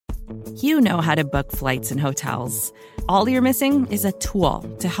You know how to book flights and hotels. All you're missing is a tool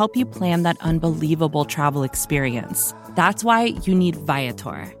to help you plan that unbelievable travel experience. That's why you need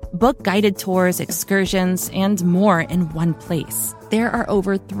Viator. Book guided tours, excursions, and more in one place. There are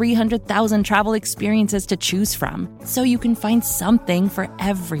over 300,000 travel experiences to choose from, so you can find something for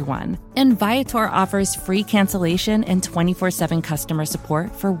everyone. And Viator offers free cancellation and 24/7 customer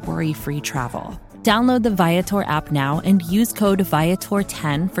support for worry-free travel. Download the Viator app now and use code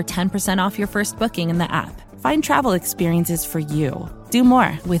Viator10 for 10% off your first booking in the app. Find travel experiences for you. Do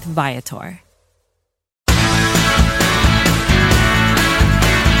more with Viator.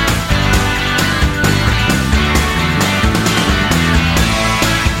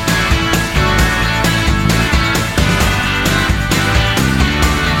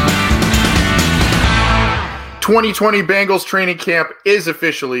 '20 Bengals training camp is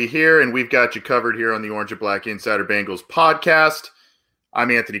officially here, and we've got you covered here on the Orange and Black Insider Bengals podcast.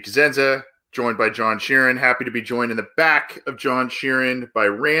 I'm Anthony Cosenza, joined by John Sheeran. Happy to be joined in the back of John Sheeran by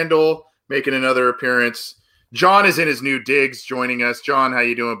Randall, making another appearance. John is in his new digs, joining us. John, how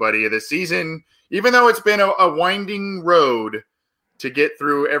you doing, buddy? This season, even though it's been a winding road to get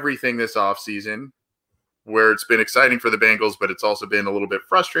through everything this offseason, where it's been exciting for the Bengals, but it's also been a little bit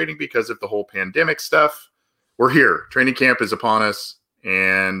frustrating because of the whole pandemic stuff. We're here. Training camp is upon us,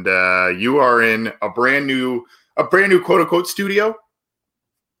 and you are in a brand new quote unquote studio.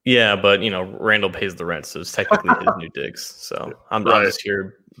 Yeah, but Randall pays the rent, so it's technically his new digs. So I'm just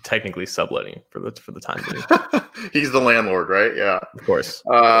here technically subletting for the time being. He's the landlord, right? Yeah, of course.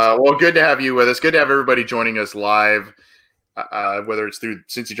 Well, good to have you with us. Good to have everybody joining us live, whether it's through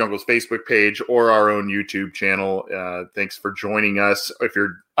Cincy Jungle's Facebook page or our own YouTube channel. Thanks for joining us. If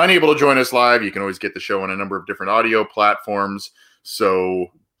you're unable to join us live, you can always get the show on a number of different audio platforms. So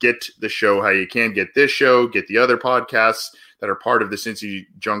get the show how you can. Get this show, get the other podcasts that are part of the Cincy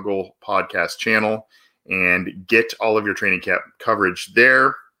Jungle podcast channel, and get all of your training camp coverage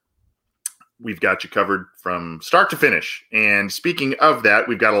there. We've got you covered from start to finish. And speaking of that,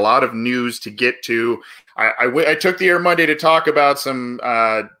 we've got a lot of news to get to. I took the air Monday to talk about some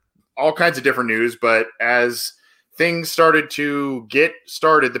all kinds of different news, but as things started to get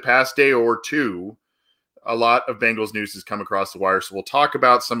started the past day or two, a lot of Bengals news has come across the wire. So we'll talk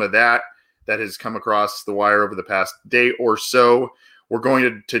about some of that has come across the wire over the past day or so. We're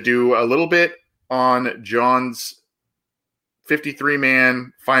going to do a little bit on John's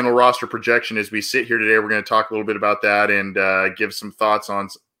 53-man final roster projection as we sit here today. We're going to talk a little bit about that and give some thoughts on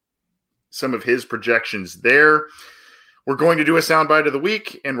some of his projections there. We're going to do a soundbite of the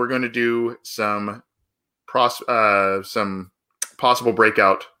week, and we're going to do some possible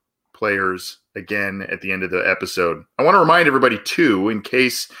breakout players again at the end of the episode. I want to remind everybody, too, in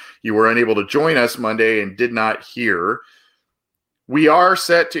case you were unable to join us Monday and did not hear, we are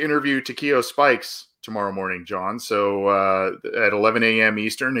set to interview Takeo Spikes tomorrow morning, John. So at 11 a.m.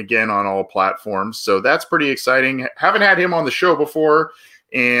 Eastern, again on all platforms. So that's pretty exciting. Haven't had him on the show before,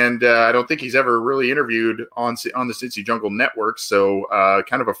 and I don't think he's ever really interviewed on the Cincy Jungle Network. So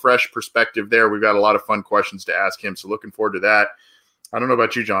kind of a fresh perspective there. We've got a lot of fun questions to ask him. So looking forward to that. I don't know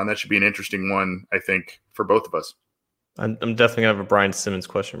about you, John. That should be an interesting one, I think, for both of us. I'm definitely going to have a Brian Simmons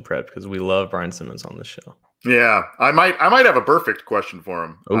question prepped because we love Brian Simmons on this show. Yeah, I might have a perfect question for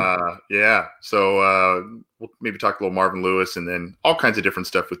him. Yeah, so we'll maybe talk a little Marvin Lewis and then all kinds of different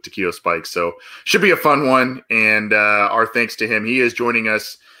stuff with Takeo Spikes. So should be a fun one. And our thanks to him. He is joining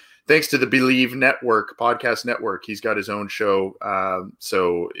us thanks to the Believe Network, podcast network. He's got his own show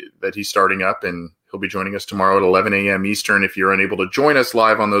so that he's starting up, and he'll be joining us tomorrow at 11 a.m. Eastern. If you're unable to join us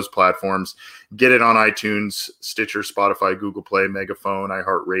live on those platforms, get it on iTunes, Stitcher, Spotify, Google Play, Megaphone,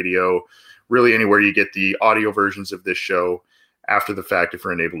 iHeartRadio, really anywhere you get the audio versions of this show after the fact if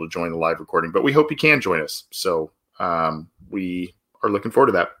you're unable to join the live recording. But we hope you can join us. So we are looking forward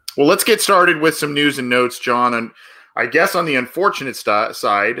to that. Well, let's get started with some news and notes, John. And I guess on the unfortunate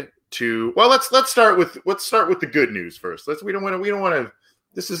side let's start with the good news first. We don't want to.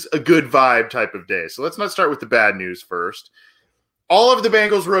 This is a good vibe type of day. So let's not start with the bad news first. All of the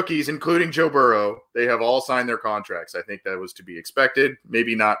Bengals rookies, including Joe Burrow, they have all signed their contracts. I think that was to be expected.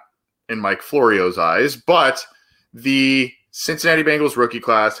 Maybe not in Mike Florio's eyes, but the Cincinnati Bengals rookie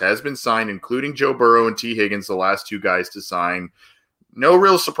class has been signed, including Joe Burrow and T. Higgins, the last two guys to sign. No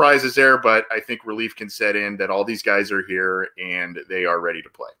real surprises there, but I think relief can set in that all these guys are here and they are ready to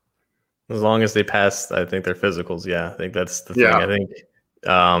play. As long as they pass, I think their physicals. Yeah, I think that's the thing. I think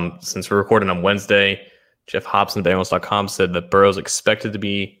since we're recording on Wednesday, Jeff Hobson, Bengals.com, said that Burrow's expected to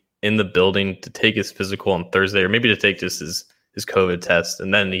be in the building to take his physical on Thursday, or maybe to take just his COVID test,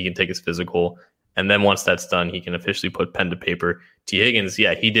 and then he can take his physical. And then once that's done, he can officially put pen to paper. T. Higgins,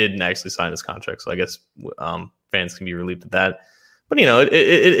 yeah, he did actually sign his contract. So I guess fans can be relieved of that. But,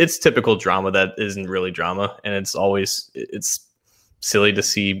 it's typical drama that isn't really drama. And it's silly to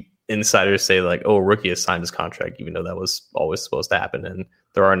see insiders say like, oh, a rookie has signed his contract, even though that was always supposed to happen. And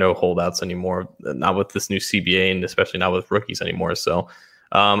there are no holdouts anymore, not with this new CBA and especially not with rookies anymore. So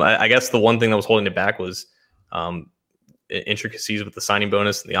I guess the one thing that was holding it back was intricacies with the signing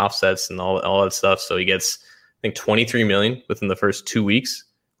bonus and the offsets and all that stuff. So he gets, I think, $23 million within the first 2 weeks,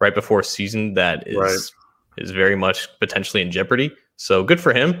 right before a season that is very much potentially in jeopardy. So good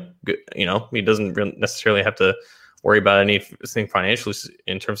for him. Good, he doesn't really necessarily have to worry about anything financially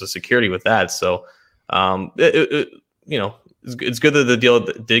in terms of security with that. So it's good that the deal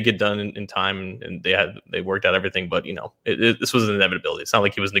did get done in time and they worked out everything. But this was an inevitability. It's not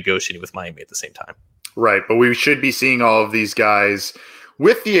like he was negotiating with Miami at the same time. Right, but we should be seeing all of these guys,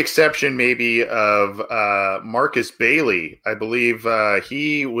 with the exception maybe of Marcus Bailey. I believe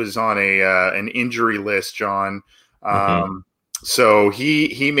he was on an injury list, John. So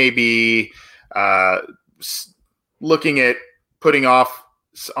he may be looking at putting off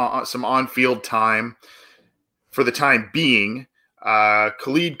some on-field time for the time being.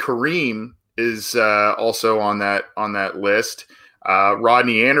 Khalid Kareem is also on that list.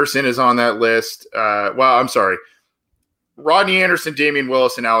 Rodney Anderson is on that list. I'm sorry. Rodney Anderson, Damian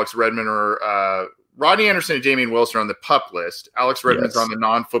Willis, and Alex Redmond are Rodney Anderson and Damian Willis are on the PUP list. Alex Redmond's on the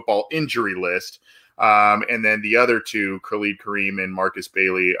non-football injury list. And then the other two, Khalid Kareem and Marcus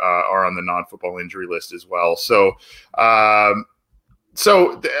Bailey, are on the non-football injury list as well. So,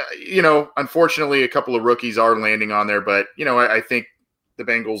 unfortunately, a couple of rookies are landing on there. But, I think the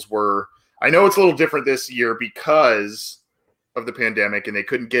Bengals I know it's a little different this year because of the pandemic and they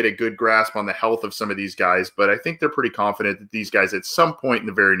couldn't get a good grasp on the health of some of these guys. But I think they're pretty confident that these guys at some point in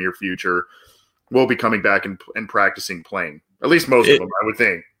the very near future will be coming back and practicing playing. At least most of them, I would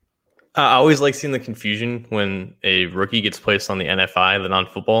think. I always like seeing the confusion when a rookie gets placed on the NFI, the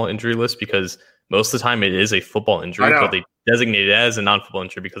non-football injury list, because most of the time it is a football injury, but they designate it as a non-football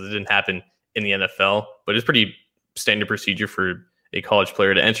injury because it didn't happen in the NFL. But it's pretty standard procedure for a college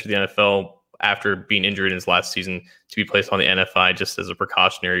player to enter the NFL after being injured in his last season to be placed on the NFI just as a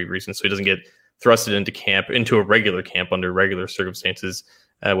precautionary reason, so he doesn't get thrusted into a regular camp under regular circumstances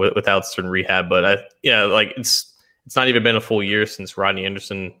without certain rehab. But it's not even been a full year since Rodney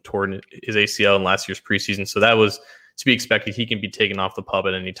Anderson tore his ACL in last year's preseason. So that was to be expected. He can be taken off the PUP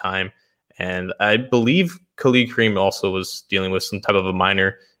at any time. And I believe Khalid Kareem also was dealing with some type of a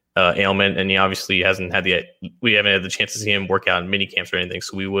minor ailment. And he obviously we haven't had the chance to see him work out in mini camps or anything.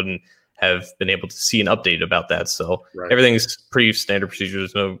 So we wouldn't have been able to see an update about that. So everything's pretty standard procedure.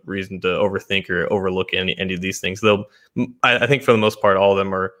 There's no reason to overthink or overlook any of these things. I think for the most part, all of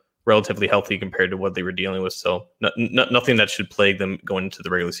them are relatively healthy compared to what they were dealing with. So nothing that should plague them going into the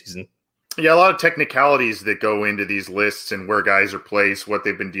regular season. Yeah, a lot of technicalities that go into these lists and where guys are placed, what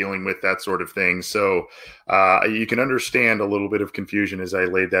they've been dealing with, that sort of thing. So you can understand a little bit of confusion as I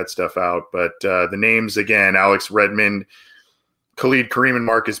laid that stuff out. But the names, again, Alex Redmond, Khalid Kareem, and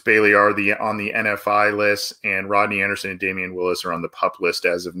Marcus Bailey are on the NFI list, and Rodney Anderson and Damian Willis are on the PUP list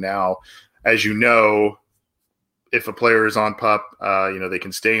as of now. As you know, if a player is on PUP, they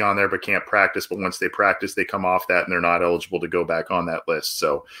can stay on there but can't practice. But once they practice, they come off that and they're not eligible to go back on that list.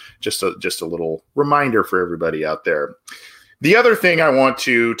 So just a little reminder for everybody out there. The other thing I want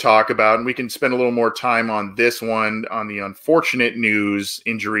to talk about, and we can spend a little more time on this one, on the unfortunate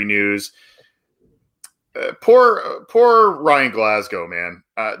injury news. Poor Ryan Glasgow, man.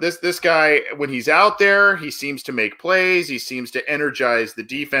 This guy, when he's out there, he seems to make plays. He seems to energize the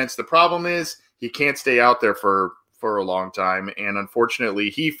defense. The problem is he can't stay out there for a long time. And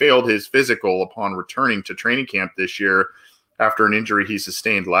unfortunately, he failed his physical upon returning to training camp this year after an injury he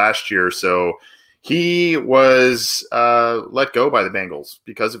sustained last year. So he was let go by the Bengals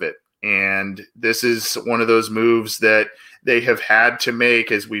because of it. And this is one of those moves that they have had to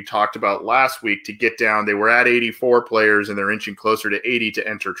make, as we talked about last week, to get down. They were at 84 players and they're inching closer to 80 to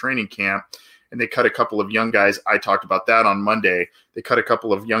enter training camp. And they cut a couple of young guys. I talked about that on Monday. They cut a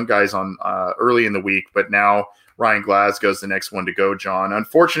couple of young guys on early in the week, but now Ryan Glasgow's the next one to go, John.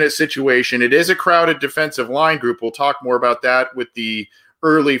 Unfortunate situation. It is a crowded defensive line group. We'll talk more about that with the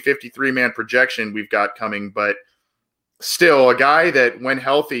early 53-man projection we've got coming, but still a guy that when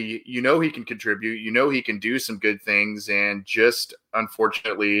healthy, he can contribute, he can do some good things, and just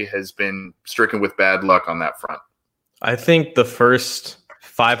unfortunately has been stricken with bad luck on that front. I think his first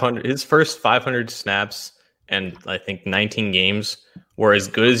 500 snaps and I think 19 games were as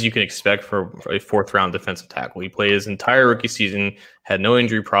good as you can expect for a fourth-round defensive tackle. He played his entire rookie season, had no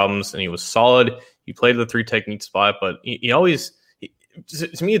injury problems, and he was solid. He played the 3 technique spot, but he always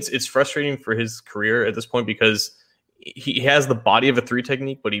to me, it's frustrating for his career at this point because he has the body of a 3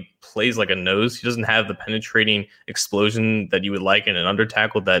 technique, but he plays like a nose. He doesn't have the penetrating explosion that you would like in an under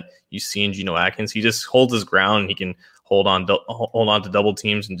tackle that you see in Geno Atkins. He just holds his ground. And he can hold on to double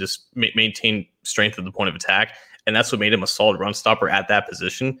teams and just maintain strength at the point of attack. And that's what made him a solid run stopper at that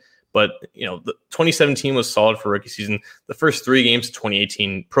position. But, the 2017 was solid for rookie season. The first 3 games of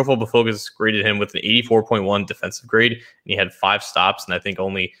 2018, Pro Football Focus graded him with an 84.1 defensive grade, and he had 5 stops and I think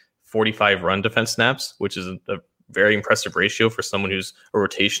only 45 run defense snaps, which is a very impressive ratio for someone who's a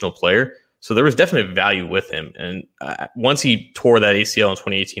rotational player. So there was definitely value with him. And once he tore that ACL in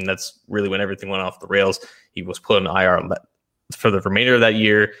 2018, that's really when everything went off the rails. He was put on IR for the remainder of that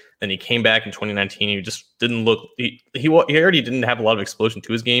year. Then he came back in 2019. He just didn't look. He already didn't have a lot of explosion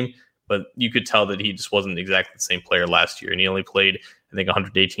to his game, but you could tell that he just wasn't exactly the same player last year. And he only played, I think,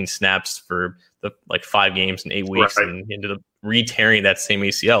 118 snaps for the 5 games in 8 weeks, right. And he ended up re-tearing that same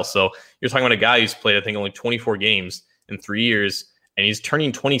ACL. So you're talking about a guy who's played, I think, only 24 games in 3 years, and he's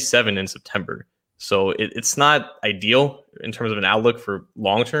turning 27 in September. So it's not ideal in terms of an outlook for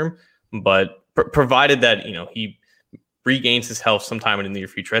long term, but provided that he regains his health sometime in the near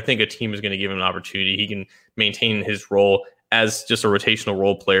future, I think a team is going to give him an opportunity. He can maintain his role as just a rotational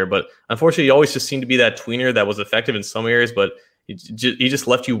role player. But unfortunately, he always just seemed to be that tweener that was effective in some areas, but he just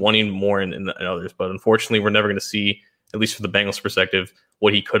left you wanting more in others. But unfortunately, we're never going to see, at least from the Bengals' perspective,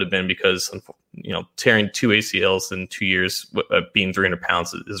 what he could have been because, tearing 2 ACLs in 2 years, being 300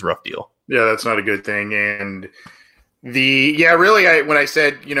 pounds is a rough deal. Yeah, that's not a good thing. And when I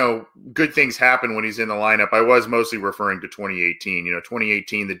said, good things happen when he's in the lineup, I was mostly referring to 2018.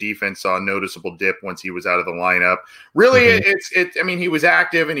 2018, the defense saw a noticeable dip once he was out of the lineup. Really, he was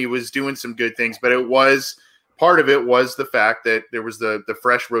active and he was doing some good things, but part of it was the fact that there was the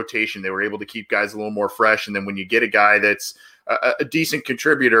fresh rotation. They were able to keep guys a little more fresh. And then when you get a guy that's a decent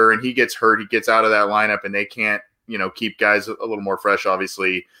contributor and he gets hurt, he gets out of that lineup and they can't, keep guys a little more fresh,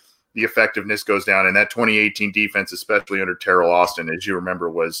 obviously the effectiveness goes down. And that 2018 defense, especially under Terrell Austin, as you remember,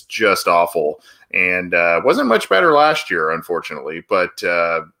 was just awful and wasn't much better last year, unfortunately. But,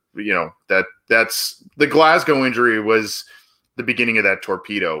 that's the Glasgow injury was the beginning of that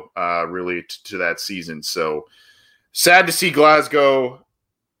torpedo really to that season. So sad to see Glasgow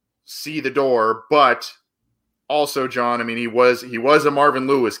see the door, but also, John, he was a Marvin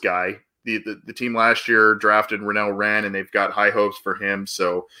Lewis guy. The team last year drafted Rennell Wren, and they've got high hopes for him.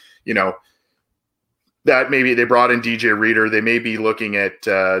 So, that maybe they brought in DJ Reader. They may be looking at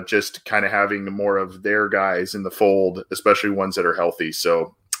just kind of having more of their guys in the fold, especially ones that are healthy.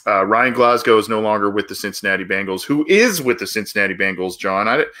 So Ryan Glasgow is no longer with the Cincinnati Bengals. Who is with the Cincinnati Bengals,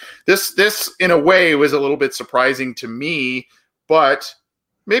 John? This in a way was a little bit surprising to me, but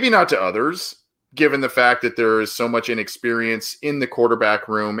maybe not to others, given the fact that there is so much inexperience in the quarterback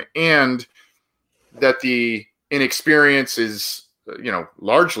room and that the inexperience is,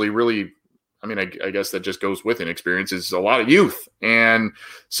 largely really, I guess that just goes with inexperience, is a lot of youth. And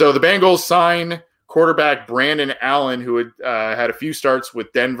so the Bengals sign quarterback Brandon Allen, who had a few starts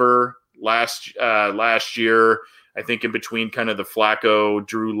with Denver last year, I think in between kind of the Flacco,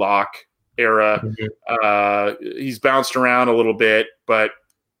 Drew Lock era. Mm-hmm. He's bounced around a little bit, but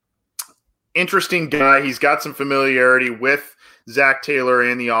interesting guy. He's got some familiarity with Zach Taylor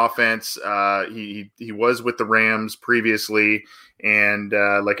in the offense. He was with the Rams previously, and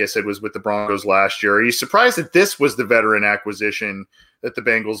like I said, was with the Broncos last year. Are you surprised that this was the veteran acquisition that the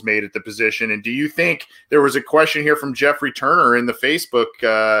Bengals made at the position? And do you think there was a question here from Jeffrey Turner in the Facebook?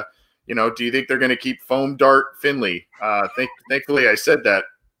 Do you think they're going to keep Foam Dart Finley? Thankfully, I said that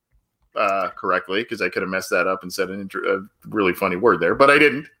correctly because I could have messed that up and said a really funny word there, but I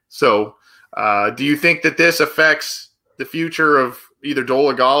didn't. So, do you think that this affects the future of either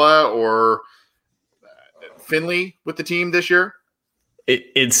Dolagala or Finley with the team this year?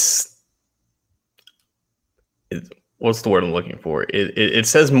 It's what's the word I'm looking for? It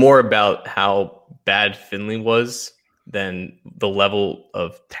says more about how bad Finley was than the level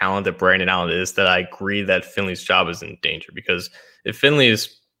of talent that Brandon Allen is, that I agree that Finley's job is in danger. Because if Finley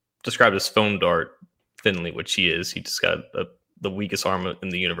is described as Foam Dart Finley, which he is, he just got the weakest arm in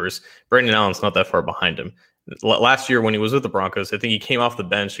the universe. Brandon Allen's not that far behind him. Last year when he was with the Broncos, I think he came off the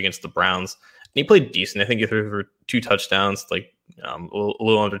bench against the Browns. And he played decent. I think he threw for 2 touchdowns, a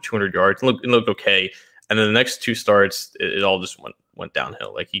little under 200 yards. It looked okay. And then the next 2 starts, it all just went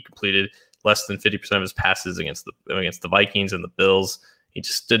downhill. Like, he completed less than 50% of his passes against the Vikings and the Bills. He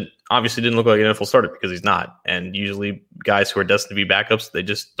just obviously didn't look like an NFL starter because he's not. And usually guys who are destined to be backups, they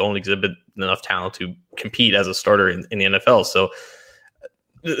just don't exhibit enough talent to compete as a starter in the NFL. So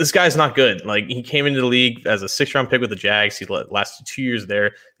this guy's not good. Like, he came into the league as a 6th-round pick with the Jags. He lasted 2 years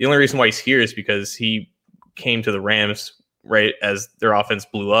there. The only reason why he's here is because he came to the Rams right as their offense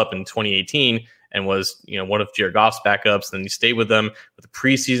blew up in 2018 and was, one of Jared Goff's backups. Then he stayed with them with the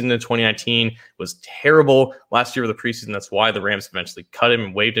preseason in 2019. Was terrible last year with the preseason. That's why the Rams eventually cut him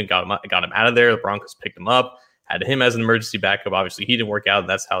and waived him, got him out of there. The Broncos picked him up, had him as an emergency backup. Obviously, he didn't work out.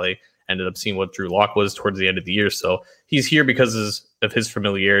 That's how they ended up seeing what Drew Lock was towards the end of the year. So he's here because of his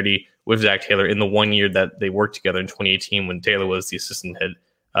familiarity with Zach Taylor in the 1 year that they worked together in 2018 when Taylor was the assistant head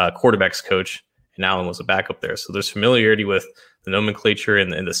quarterbacks coach and Allen was a backup there. So there's familiarity with the nomenclature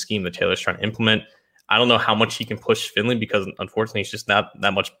and the scheme that Taylor's trying to implement. I don't know how much he can push Finley because unfortunately he's just not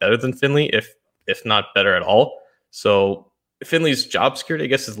that much better than Finley, if not better at all. So Finley's job security, I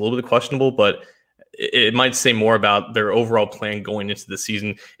guess, is a little bit questionable, but it might say more about their overall plan going into the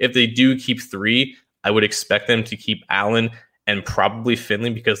season. If they do keep 3, I would expect them to keep Allen and probably Finley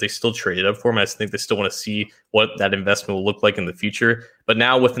because they still traded up for him. I just think they still want to see what that investment will look like in the future. But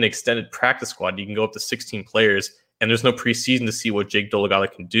now with an extended practice squad, you can go up to 16 players, and there's no preseason to see what Jake Dolegala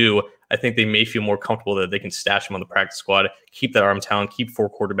can do. I think they may feel more comfortable that they can stash him on the practice squad, keep that arm talent, keep 4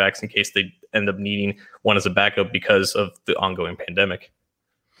 quarterbacks in case they end up needing one as a backup because of the ongoing pandemic.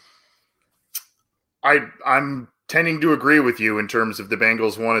 I'm tending to agree with you in terms of the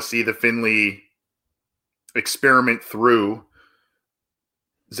Bengals want to see the Finley experiment through.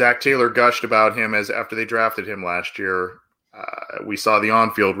 Zach Taylor gushed about him as after they drafted him last year. We saw the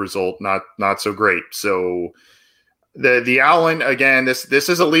on-field result, not so great. So the Allen, again, this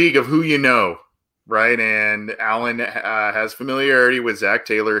is a league of who you know, right? And Allen has familiarity with Zach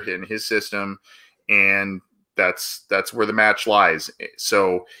Taylor in his system, and that's where the match lies.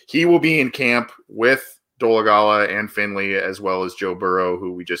 So he will be in camp with Dolegala and Finley, as well as Joe Burrow,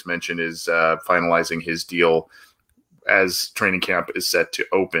 who we just mentioned is finalizing his deal as training camp is set to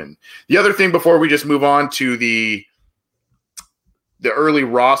open. The other thing before we just move on to the early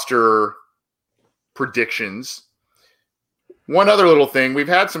roster predictions, one other little thing. We've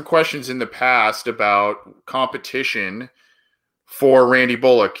had some questions in the past about competition for Randy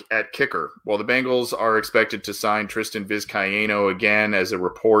Bullock at kicker. Well, the Bengals are expected to sign Tristan Vizcaino again, as a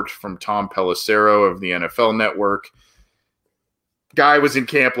report from Tom Pelissero of the NFL Network. Guy was in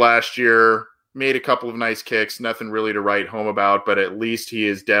camp last year, made a couple of nice kicks, nothing really to write home about, but at least he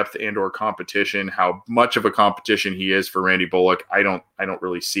is depth and or competition. How much of a competition he is for Randy Bullock, I don't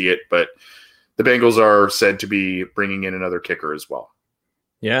really see it, but the Bengals are said to be bringing in another kicker as well.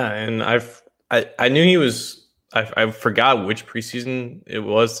 Yeah, and I knew he was. I forgot which preseason it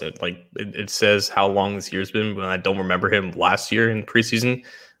was. It says how long this year's been, but I don't remember him last year in preseason.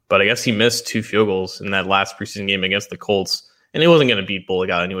 But I guess he missed 2 field goals in that last preseason game against the Colts, and he wasn't going to beat Bullock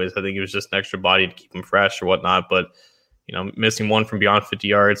out anyways. I think it was just an extra body to keep him fresh or whatnot. But missing one from beyond 50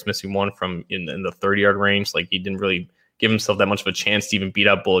 yards, missing one from in the 30-yard range, like he didn't really give himself that much of a chance to even beat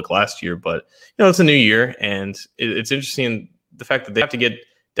out Bullock last year. But it's a new year, and it's interesting the fact that they have to get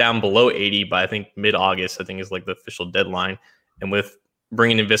down below 80 by I think mid-August, I think is like the official deadline. And with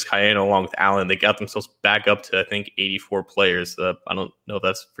bringing in Vizcaino along with Allen, they got themselves back up to I think 84 players. I don't know if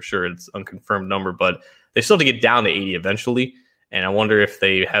that's for sure. It's an unconfirmed number, but they still have to get down to 80 eventually. And I wonder if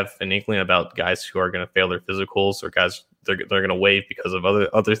they have an inkling about guys who are going to fail their physicals or guys they're going to waive because of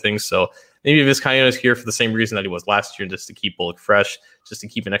other things. So maybe Vizcaino is here for the same reason that he was last year, just to keep Bullock fresh, just to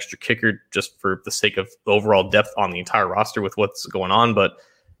keep an extra kicker, just for the sake of the overall depth on the entire roster with what's going on. But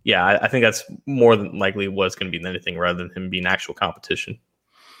yeah, I think that's more than likely what it's going to be than anything, rather than him being actual competition.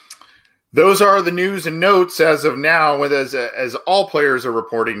 Those are the news and notes as of now, as all players are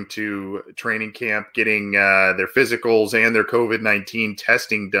reporting to training camp, getting their physicals and their COVID-19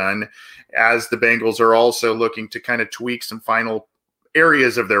 testing done, as the Bengals are also looking to kind of tweak some final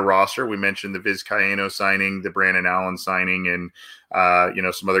areas of their roster. We mentioned the Vizcaino signing, the Brandon Allen signing, and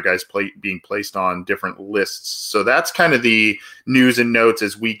some other guys being placed on different lists. So that's kind of the news and notes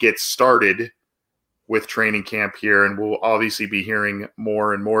as we get started with training camp here, and we'll obviously be hearing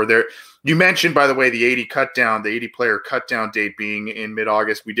more and more there. You mentioned, by the way, the 80 player cutdown date being in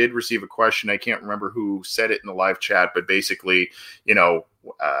mid-August. We did receive a question. I can't remember who said it in the live chat, but basically,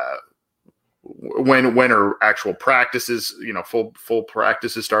 when are actual practices, full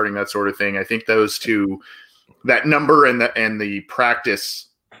practices starting, that sort of thing. I think those two, that number and the practice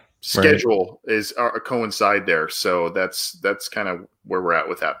schedule is coincide there. So that's kind of where we're at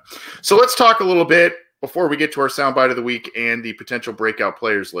with that. So let's talk a little bit before we get to our soundbite of the week and the potential breakout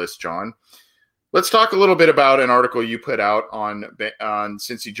players list, John. Let's talk a little bit about an article you put out on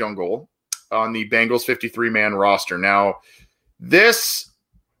Cincy Jungle on the Bengals 53-man roster. Now, this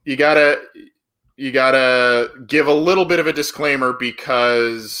you gotta you got to give a little bit of a disclaimer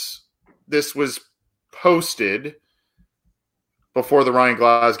because this was posted before the Ryan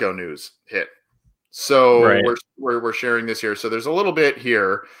Glasgow news hit. So Right. we're sharing this here. So there's a little bit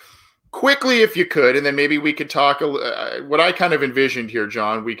here. Quickly, if you could, and then maybe we could talk what I kind of envisioned here,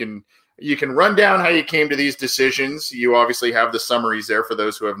 John. You can run down how you came to these decisions. You obviously have the summaries there for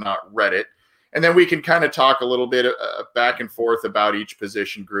those who have not read it. And then we can kind of talk a little bit back and forth about each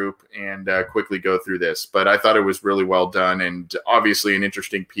position group and quickly go through this. But I thought it was really well done and obviously an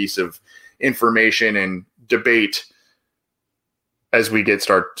interesting piece of information and debate as we get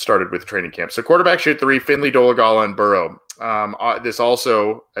started with training camp. So quarterback should 3, Finley, Dolegala, and Burrow. This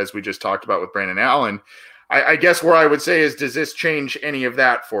also, as we just talked about with Brandon Allen, I guess where I would say is, does this change any of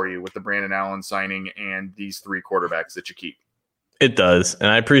that for you with the Brandon Allen signing and these 3 quarterbacks that you keep? It does.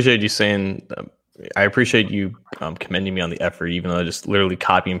 And I appreciate you saying, I appreciate you commending me on the effort, even though I just literally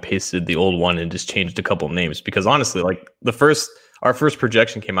copy and pasted the old one and just changed a couple of names. Because honestly, like our first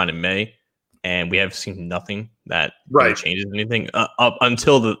projection came out in May, and we have seen nothing that really changes anything up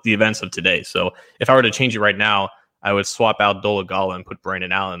until the events of today. So if I were to change it right now, I would swap out Dolegala and put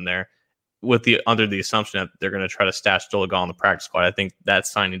Brandon Allen there under the assumption that they're going to try to stash Dolegala on the practice squad. I think that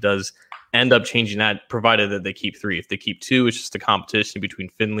signing does end up changing that, provided that they keep 3. If they keep 2, it's just a competition between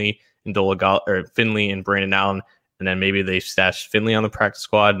Finley and Dolegala, or Finley and Brandon Allen, and then maybe they stash Finley on the practice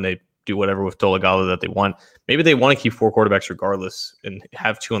squad and they do whatever with Dolegala that they want. Maybe they want to keep 4 quarterbacks regardless and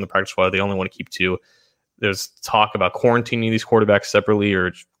have 2 on the practice squad. They only want to keep 2. There's talk about quarantining these quarterbacks separately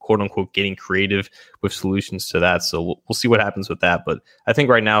or quote unquote getting creative with solutions to that. So we'll see what happens with that. But I think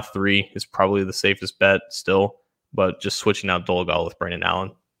right now 3 is probably the safest bet still, but just switching out Dolegala with Brandon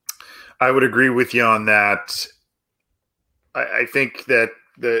Allen. I would agree with you on that. I think that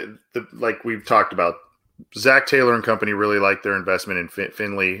the like we've talked about, Zach Taylor and company really like their investment in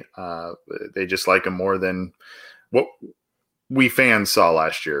Finley. They just like him more than what we fans saw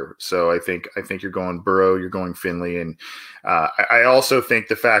last year. So I think you're going Burrow, you're going Finley. And I also think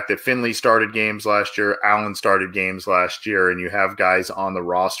the fact that Finley started games last year, Allen started games last year, and you have guys on the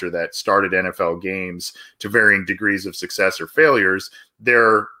roster that started NFL games to varying degrees of success or failures,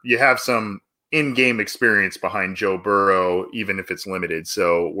 you have some in-game experience behind Joe Burrow, even if it's limited.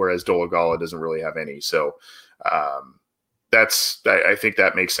 So whereas Dolegala doesn't really have any. So I think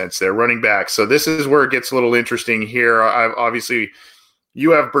that makes sense there. Running back. So this is where it gets a little interesting here. Obviously, you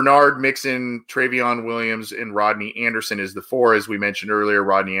have Bernard, Mixon, Travion Williams, and Rodney Anderson is the 4. As we mentioned earlier,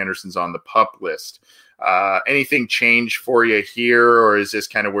 Rodney Anderson's on the PUP list. Anything change for you here, or is this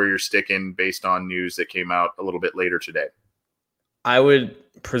kind of where you're sticking based on news that came out a little bit later today? I would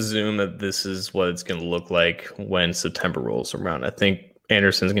presume that this is what it's going to look like when September rolls around. I think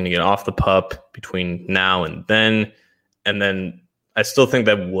Anderson's going to get off the PUP between now and then. And then I still think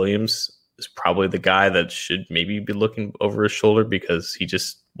that Williams is probably the guy that should maybe be looking over his shoulder because he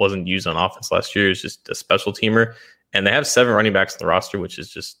just wasn't used on offense last year. He's just a special teamer. And they have 7 running backs on the roster, which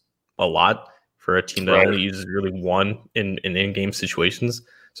is just a lot for a team that only uses really 1 in in-game situations.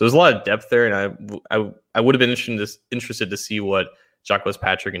 So there's a lot of depth there, and I would have been interested to see what Jacques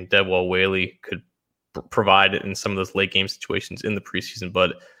Patrick and Devwell Whaley could provide in some of those late game situations in the preseason,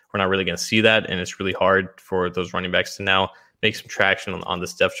 but we're not really going to see that, and it's really hard for those running backs to now make some traction on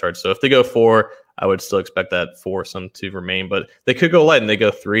this depth chart. So if they go 4, I would still expect that foursome to remain, but they could go light and they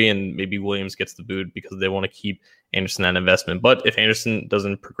go 3, and maybe Williams gets the boot because they want to keep Anderson that investment. But if Anderson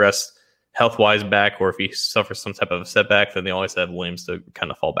doesn't progress health-wise back, or if he suffers some type of a setback, then they always have Williams to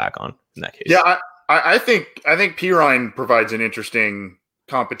kind of fall back on in that case. Yeah, I think Pirine provides an interesting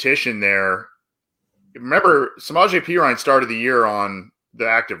competition there. Remember, Samaje Pirine started the year on the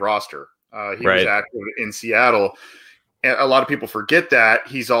active roster. He was active in Seattle. And a lot of people forget that.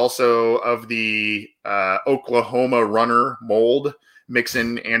 He's also of the Oklahoma runner mold,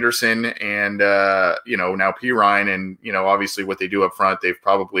 Mixon, Anderson, and now Pirine. And, obviously what they do up front, they've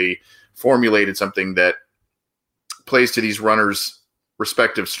probably formulated something that plays to these runners'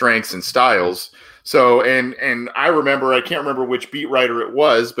 respective strengths and styles. So, and I remember, I can't remember which beat writer it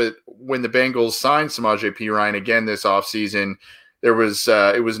was, but when the Bengals signed Samaje Pirine again this offseason, it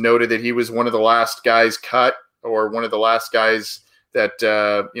was noted that he was one of the last guys cut, or one of the last guys that,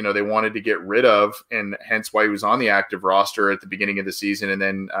 they wanted to get rid of, and hence why he was on the active roster at the beginning of the season and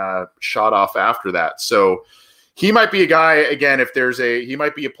then shot off after that. So he might be a guy, again, he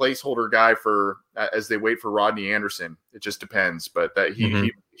might be a placeholder guy for as they wait for Rodney Anderson. It just depends, but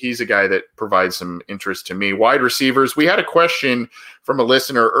he's a guy that provides some interest to me. Wide receivers, we had a question from a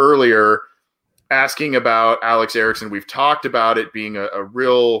listener earlier. asking about Alex Erickson. We've talked about it being a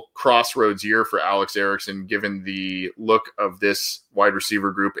real crossroads year for Alex Erickson, given the look of this wide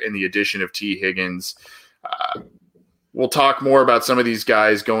receiver group and the addition of T. Higgins. We'll talk more about some of these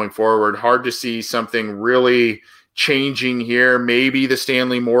guys going forward. Hard to see something really changing here. Maybe the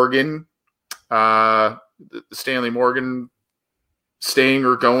Stanley Morgan staying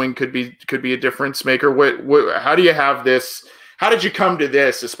or going could be a difference maker. How do you have this? How did you come to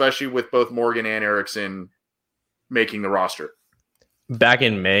this, especially with both Morgan and Erickson making the roster? Back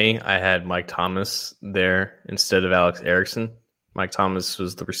in May, I had Mike Thomas there instead of Alex Erickson. Mike Thomas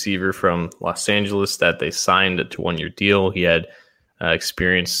was the receiver from Los Angeles that they signed to a 1-year deal. He had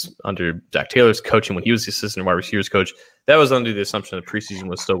experience under Zach Taylor's coaching when he was the assistant wide receivers coach. That was under the assumption that preseason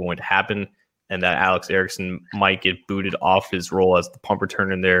was still going to happen and that Alex Erickson might get booted off his role as the punt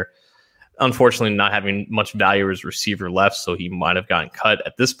returner in there. Unfortunately, not having much value as receiver left, so he might have gotten cut.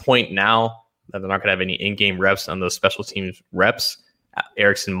 At this point now, that they're not going to have any in-game reps on those special teams reps,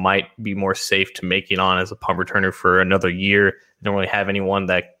 Erickson might be more safe to make it on as a punt returner for another year. They don't really have anyone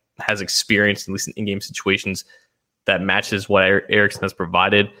that has experience, at least in in-game situations, that matches what Erickson has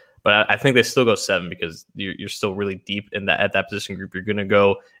provided. But I think they still go 7 because you're still really deep in at that position group. You're going to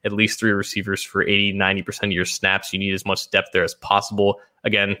go at least 3 receivers for 80, 90% of your snaps. You need as much depth there as possible.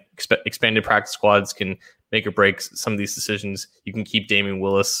 Again, expanded practice squads can make or break some of these decisions. You can keep Damian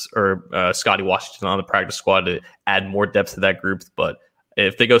Willis or Scotty Washington on the practice squad to add more depth to that group. But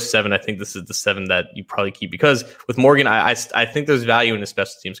if they go 7, I think this is the 7 that you probably keep. Because with Morgan, I think there's value in his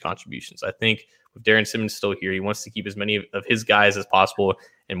special teams contributions. I think with Darren Simmons still here, he wants to keep as many of his guys as possible.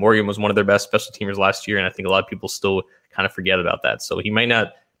 And Morgan was one of their best special teamers last year, and I think a lot of people still kind of forget about that. So he might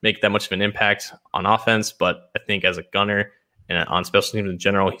not make that much of an impact on offense, but I think as a gunner and on special teams in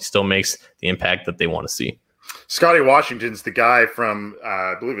general, he still makes the impact that they want to see. Scotty Washington's the guy from,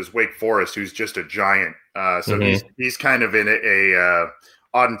 I believe it's Wake Forest, who's just a giant. He's kind of in a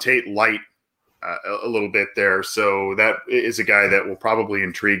Auden Tate light a little bit there. So that is a guy that will probably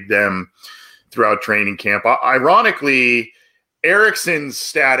intrigue them throughout training camp. Ironically, Erickson's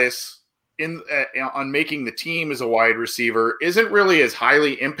status on making the team as a wide receiver isn't really as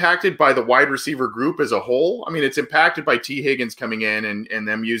highly impacted by the wide receiver group as a whole. I mean, it's impacted by T. Higgins coming in and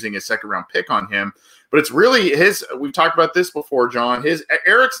them using a 2nd-round pick on him. But it's really we've talked about this before, John,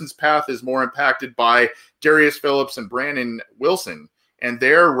 Erickson's path is more impacted by Darius Phillips and Brandon Wilson and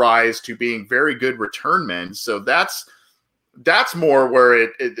their rise to being very good return men. So that's more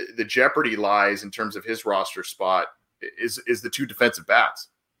where the jeopardy lies in terms of his roster spot is the 2 defensive backs.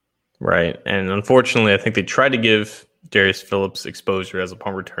 Right. And unfortunately, I think they tried to give Darius Phillips exposure as a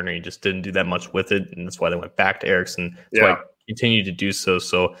punt returner. He just didn't do that much with it. And that's why they went back to Erickson. That's why he continued to do so.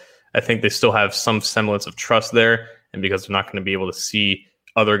 So I think they still have some semblance of trust there. And because they're not going to be able to see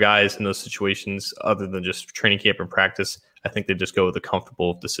other guys in those situations other than just training camp and practice, I think they just go with a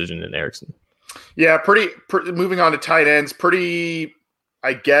comfortable decision in Erickson. Yeah, moving on to tight ends, pretty,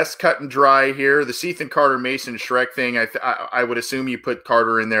 I guess, cut and dry here. The Ethan Carter Mason Shrek thing, I would assume you put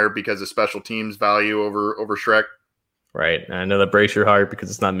Carter in there because of special teams value over Shrek. Right. And I know that breaks your heart because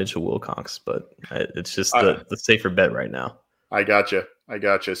it's not Mitchell Wilcox, but it's just the safer bet right now. I gotcha.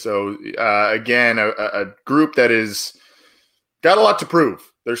 So again, a group that is got a lot to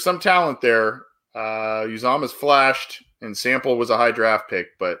prove. There's some talent there. Uzama's flashed. And Sample was a high draft pick,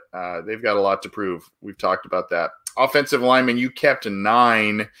 but they've got a lot to prove. We've talked about that. Offensive lineman, you kept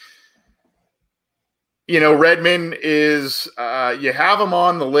 9. Redmond is you have him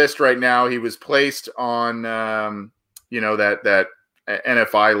on the list right now. He was placed on that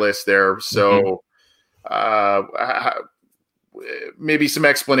NFI list there. So maybe some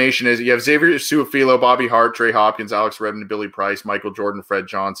explanation is you have Xavier Suafilo, Bobby Hart, Trey Hopkins, Alex Redmond, Billy Price, Michael Jordan, Fred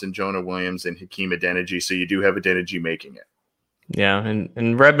Johnson, Jonah Williams, and Hakeem Adeniji. So you do have Adeniji making it. Yeah,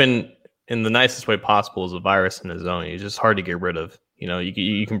 and Redmond, in the nicest way possible, is a virus in his own. He's just hard to get rid of.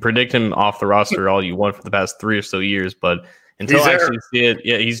 You can predict him off the roster all you want for the past 3 or so years, but until I actually see it,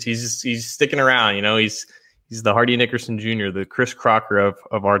 yeah, he's sticking around. He's the Hardy Nickerson Jr., the Chris Crocker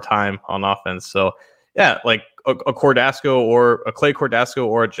of our time on offense. So yeah, like a Cordasco or a Clay Cordasco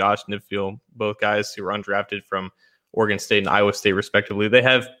or a Josh Nipfield, both guys who were undrafted from Oregon State and Iowa State respectively, they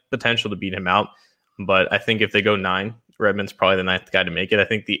have potential to beat him out. But I think if they go 9, Redmond's probably the 9th guy to make it. I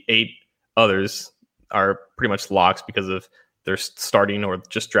think the 8 others are pretty much locks because of their starting or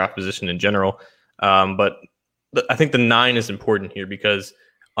just draft position in general. But I think the 9 is important here because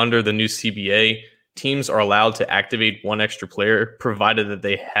under the new CBA, teams are allowed to activate 1 extra player provided that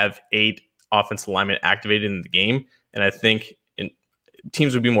they have 8 offensive linemen activated in the game. And I think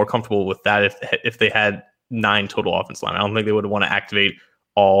teams would be more comfortable with that if they had 9 total offensive linemen. I don't think they would want to activate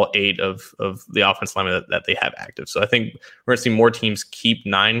all 8 of the offensive linemen that they have active. So I think we're going to see more teams keep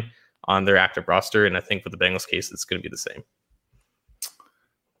 9 on their active roster, and I think for the Bengals case, it's going to be the same.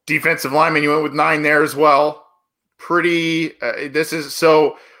 Defensive lineman, you went with 9 there as well. Pretty.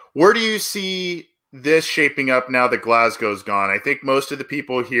 Where do you see this shaping up now that Glasgow's gone? I think most of the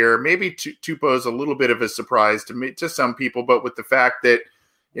people here, maybe Tupou is a little bit of a surprise to some people, but with the fact that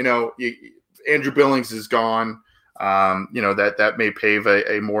Andrew Billings is gone, that may pave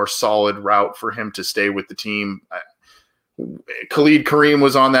a more solid route for him to stay with the team. Khalid Kareem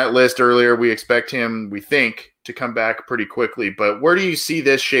was on that list earlier. We expect him, we think, to come back pretty quickly. But where do you see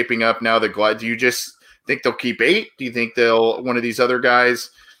this shaping up now that do you just think they'll keep 8? Do you think one of these other guys,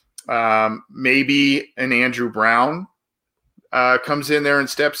 maybe an Andrew Brown, comes in there and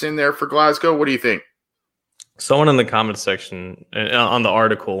steps in there for Glasgow? What do you think? Someone in the comments section on the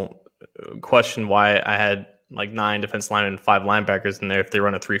article questioned why I had like 9 defense linemen and 5 linebackers in there. If they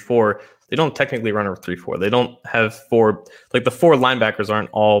run a 3-4, they don't technically run a 3-4. They don't have 4, like the 4 linebackers aren't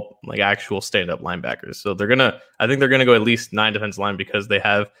all like actual stand-up linebackers. So I think they're gonna go at least 9 defensive line because they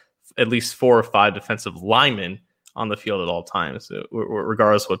have at least 4 or 5 defensive linemen on the field at all times,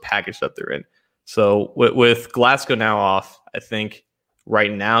 regardless of what package that they're in. So with Glasgow now off, I think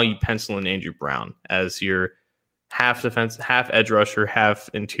right now you pencil in Andrew Brown as your half defense, half edge rusher, half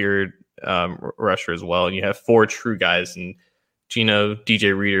interior rusher as well. And you have 4 true guys in Gino,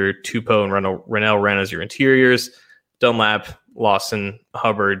 DJ Reader, Tupou, and Rennell Wren as your interiors, Dunlap, Lawson,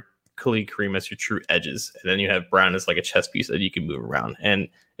 Hubbard, Khalid Kareem as your true edges. And then you have Brown as like a chess piece that you can move around. And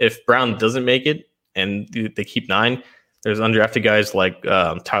if Brown doesn't make it and they keep 9, there's undrafted guys like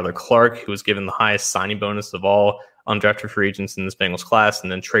Tyler Clark, who was given the highest signing bonus of all undrafted free agents in this Bengals class.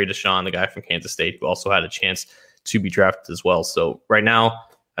 And then Trey Deshawn, the guy from Kansas State, who also had a chance to be drafted as well. So right now,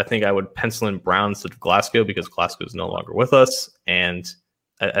 I think I would pencil in Brown instead of Glasgow because Glasgow is no longer with us. And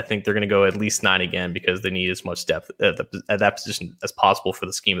I think they're going to go at least 9 again because they need as much depth at that position as possible for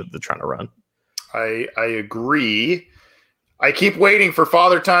the scheme that they're trying to run. I agree. I keep waiting for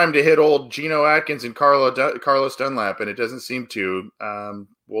Father Time to hit old Geno Atkins and Carlos Dunlap, and it doesn't seem to.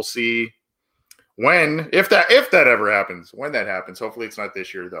 We'll see if that ever happens, when that happens. Hopefully it's not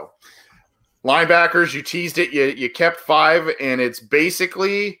this year, though. Linebackers, you teased it. You kept 5, and it's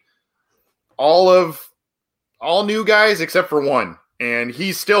basically all new guys except for one. And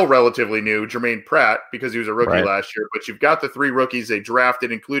he's still relatively new, Jermaine Pratt, because he was a rookie last year. But you've got the 3 rookies they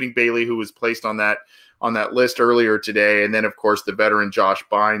drafted, including Bailey, who was placed on that list earlier today. And then, of course, the veteran Josh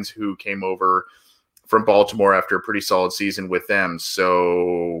Bynes, who came over from Baltimore after a pretty solid season with them.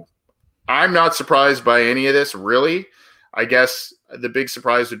 So I'm not surprised by any of this, really. I guess the big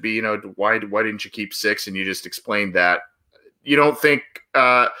surprise would be, why didn't you keep 6? And you just explained that. You don't think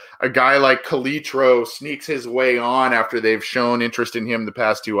a guy like Calitro sneaks his way on after they've shown interest in him the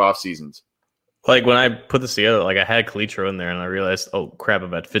past 2 off seasons? Like when I put this together, like I had Calitro in there and I realized, oh crap,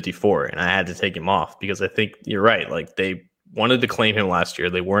 I'm at 54 and I had to take him off because I think you're right. Like they wanted to claim him last year.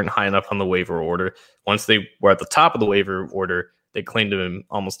 They weren't high enough on the waiver order. Once they were at the top of the waiver order, they claimed him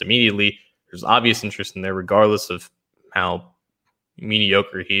almost immediately. There's obvious interest in there, regardless of how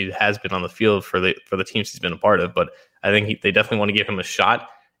mediocre he has been on the field for the teams he's been a part of. But I think they definitely want to give him a shot.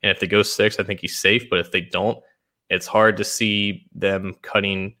 And if they go 6, I think he's safe. But if they don't, it's hard to see them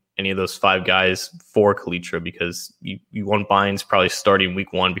cutting any of those 5 guys for Calitro because you want Bynes probably starting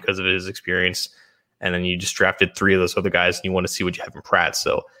week 1 because of his experience. And then you just drafted 3 of those other guys and you want to see what you have in Pratt.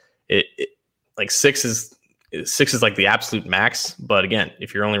 So it like 6 is like the absolute max. But again,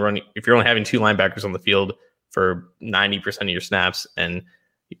 if you're only having 2 linebackers on the field for 90% of your snaps, and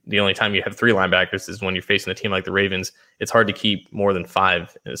the only time you have 3 linebackers is when you're facing a team like the Ravens, it's hard to keep more than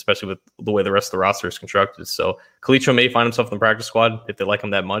 5, especially with the way the rest of the roster is constructed. So Calitro may find himself in the practice squad if they like him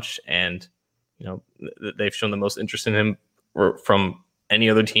that much, and they've shown the most interest in him from any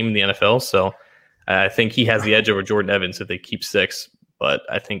other team in the NFL. So I think he has the edge over Jordan Evans if they keep 6. But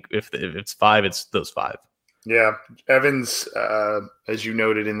I think if it's 5, it's those 5. Yeah, Evans, as you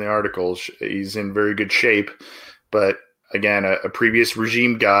noted in the article, he's in very good shape. But again, a previous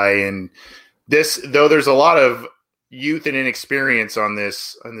regime guy, and this, though there's a lot of youth and inexperience on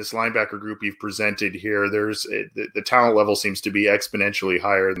this linebacker group you've presented here, the talent level seems to be exponentially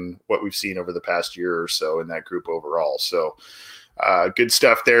higher than what we've seen over the past year or so in that group overall. So good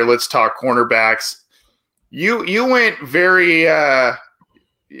stuff there. Let's talk cornerbacks. You went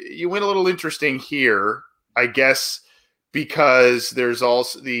you went a little interesting here. I guess because there's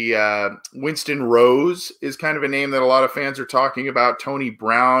also the Winston Rose is kind of a name that a lot of fans are talking about. Tony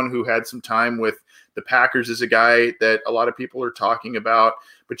Brown, who had some time with the Packers, is a guy that a lot of people are talking about.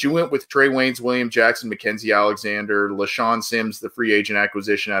 But you went with Trey Waynes, William Jackson, Mackenzie Alexander, LaShawn Sims, the free agent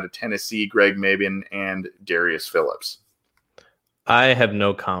acquisition out of Tennessee, Greg Mabin, and Darius Phillips. I have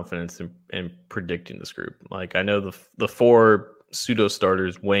no confidence in predicting this group. Like, I know the four pseudo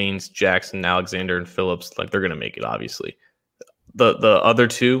starters, Waynes, Jackson, Alexander, and Phillips, like, they're going to make it, obviously. The other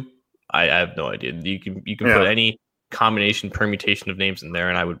two, I have no idea. You can put any combination, permutation of names in there,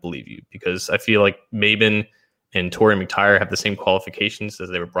 and I would believe you, because I feel like Mabin and Torrey McTire have the same qualifications as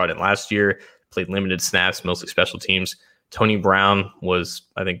they were brought in last year, played limited snaps, mostly special teams. Tony Brown was,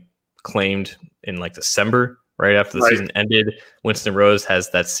 I think, claimed in like December, right after the season ended. Winston Rose has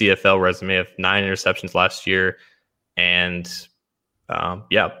that CFL resume of 9 interceptions last year. And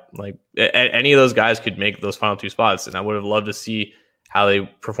any of those guys could make those final two spots. And I would have loved to see how they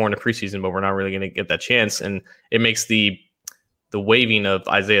performed in preseason, but we're not really going to get that chance. And it makes the waiving of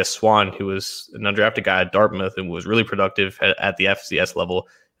Isaiah Swan, who was an undrafted guy at Dartmouth and was really productive at the FCS level.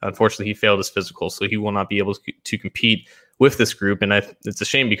 Unfortunately, he failed his physical, so he will not be able to compete with this group. And it's a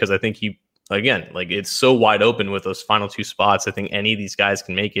shame, because I think it's so wide open with those final two spots. I think any of these guys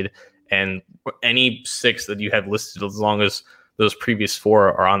can make it, and any 6 that you have listed, as long as those previous 4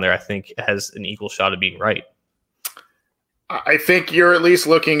 are on there, I think has an equal shot of being right. I think you're at least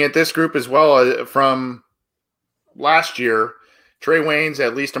looking at this group as well from last year. Trey Waynes,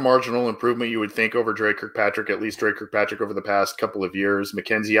 at least a marginal improvement, you would think, over Drake Kirkpatrick, at least Drake Kirkpatrick over the past couple of years.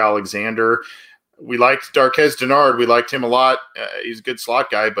 Mackenzie Alexander, we liked Darquez Denard. We liked him a lot. He's a good slot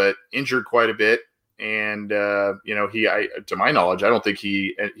guy, but injured quite a bit. And, to my knowledge, I don't think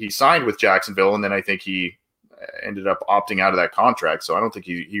he signed with Jacksonville, and then I think he ended up opting out of that contract. So I don't think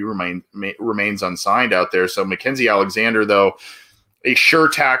he remains unsigned out there. So Mackenzie Alexander, though, a sure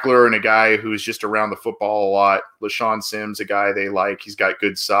tackler and a guy who's just around the football a lot. LaShawn Sims, a guy they like. He's got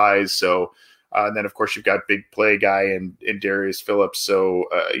good size. So, and then, of course, you've got big play guy and Darius Phillips. So,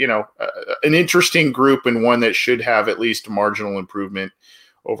 an interesting group, and one that should have at least marginal improvement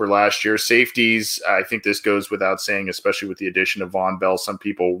over last year. Safeties, I think this goes without saying, especially with the addition of Von Bell. Some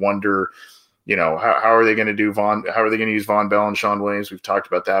people wonder, how are they going to do how are they going to use Von Bell and Sean Williams? We've talked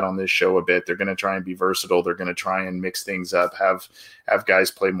about that on this show a bit. They're going to try and be versatile. They're going to try and mix things up, have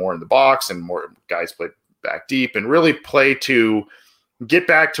guys play more in the box and more guys play back deep, and really play to get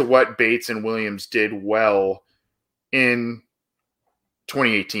back to what Bates and Williams did well in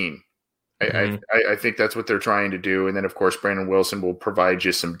 2018. I think that's what they're trying to do. And then, of course, Brandon Wilson will provide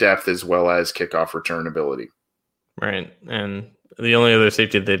you some depth as well as kickoff return ability. Right. And the only other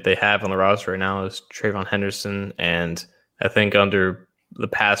safety that they have on the roster right now is Trayvon Henderson. And I think under the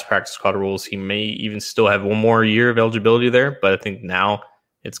past practice squad rules, he may even still have one more year of eligibility there. But I think now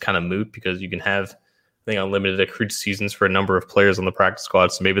it's kind of moot, because you can have, I think, unlimited accrued seasons for a number of players on the practice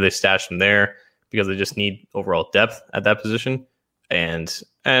squad. So maybe they stash him there because they just need overall depth at that position. And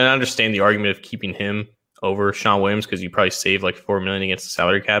I understand the argument of keeping him over Sean Williams, because you probably save like $4 million against the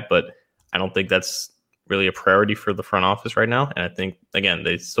salary cap, but I don't think that's really a priority for the front office right now. And I think, again,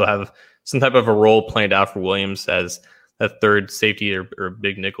 they still have some type of a role planned out for Williams as that third safety or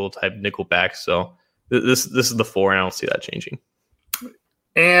big nickel type nickel back. So this is the 4, and I don't see that changing.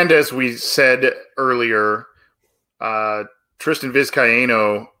 And as we said earlier, Tristan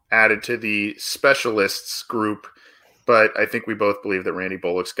Vizcaino added to the specialists group, but I think we both believe that Randy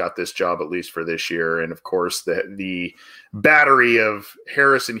Bullock's got this job at least for this year. And of course, the battery of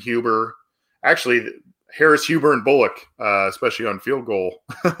Harris and Huber, actually Harris, Huber, and Bullock, especially on field goal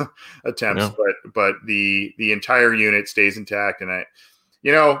attempts, but the entire unit stays intact. And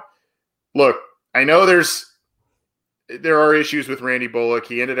look, I know there are issues with Randy Bullock.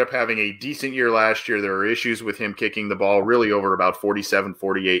 He ended up having a decent year last year. There are issues with him kicking the ball really over about 47,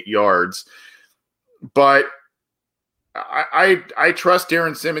 48 yards. But I trust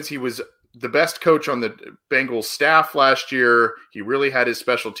Darren Simmons. He was the best coach on the Bengals staff last year. He really had his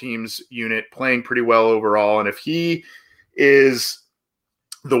special teams unit playing pretty well overall. And if he is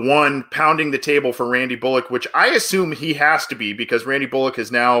the one pounding the table for Randy Bullock, which I assume he has to be, because Randy Bullock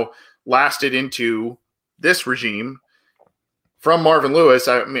has now lasted into this regime from Marvin Lewis.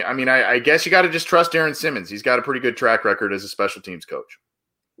 I guess you got to just trust Darren Simmons. He's got a pretty good track record as a special teams coach.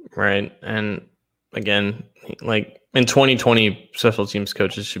 Right. And again, like in 2020, special teams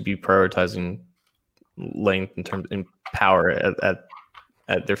coaches should be prioritizing length in power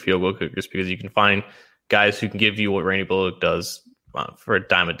at their field goal kickers, because you can find guys who can give you what Randy Bullock does for a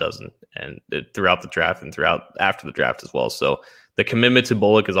dime a dozen, and throughout the draft and throughout after the draft as well. So the commitment to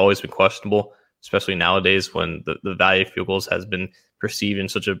Bullock has always been questionable. especially nowadays when the value of field goals has been perceived in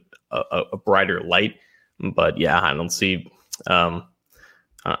such a brighter light. But yeah, I don't see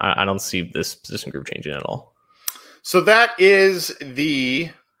this position group changing at all. So that is the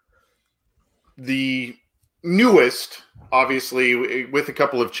newest, obviously, with a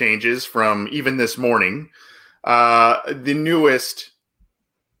couple of changes from even this morning. The newest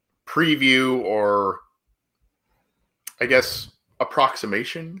preview, or I guess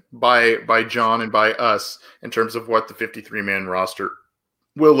approximation by John and by us in terms of what the 53-man roster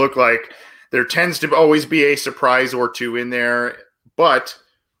will look like. There tends to always be a surprise or two in there, but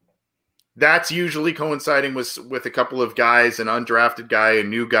that's usually coinciding with a couple of guys, an undrafted guy, a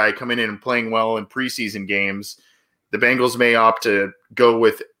new guy coming in and playing well in preseason games. The Bengals may opt to go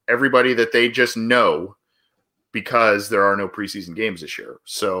with everybody that they just know because there are no preseason games this year.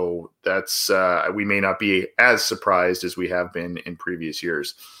 So that's we may not be as surprised as we have been in previous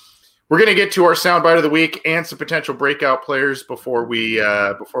years. We're going to get to our soundbite of the week and some potential breakout players before we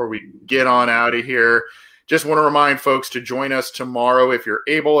get on out of here. Just want to remind folks to join us tomorrow if you're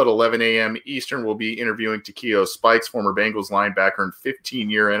able at 11 a.m. Eastern. We'll be interviewing Takeo Spikes, former Bengals linebacker and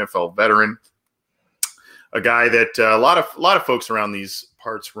 15-year NFL veteran, a guy that a lot of folks around these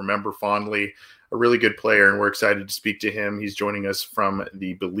parts remember fondly. A really good player, and we're excited to speak to him. He's joining us from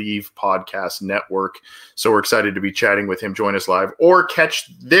the Believe Podcast Network, so we're excited to be chatting with him. Join us live or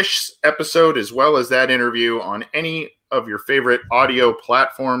catch this episode as well as that interview on any of your favorite audio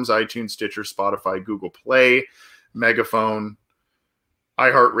platforms: iTunes, Stitcher, Spotify, Google Play, Megaphone,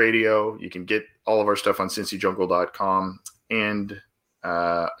 iHeartRadio. You can get all of our stuff on cincyjungle.com, and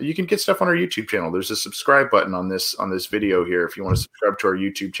you can get stuff on our YouTube channel. There's a subscribe button on this video here if you want to subscribe to our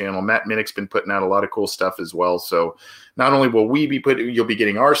YouTube channel. Matt Minnick's been putting out a lot of cool stuff as well. So not only will you'll be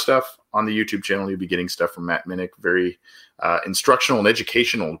getting our stuff on the YouTube channel, you'll be getting stuff from Matt Minnick, very instructional and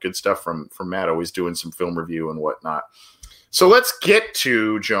educational, good stuff from Matt, always doing some film review and whatnot. So let's get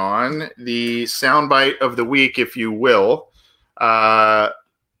to, John, the soundbite of the week, if you will.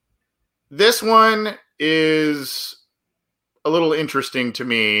 This one is a little interesting to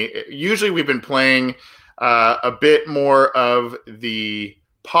me. Usually we've been playing a bit more of the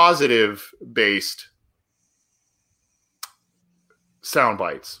positive-based sound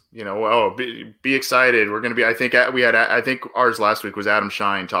bites. Be excited. We're going to be. I think ours last week was Adam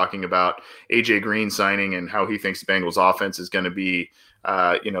Shine talking about AJ Green signing and how he thinks the Bengals offense is going to be,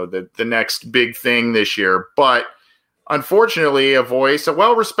 the next big thing this year. But unfortunately, a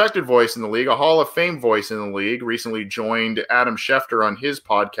well-respected voice in the league, a Hall of Fame voice in the league, recently joined Adam Schefter on his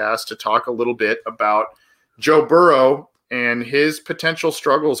podcast to talk a little bit about Joe Burrow and his potential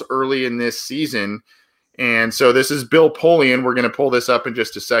struggles early in this season. And so this is Bill Polian. We're going to pull this up in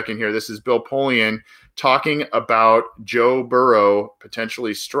just a second here. This is Bill Polian talking about Joe Burrow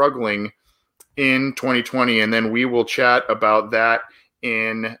potentially struggling in 2020. And then we will chat about that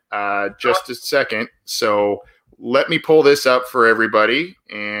in just a second. So let me pull this up for everybody,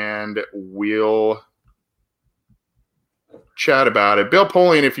 and we'll chat about it. Bill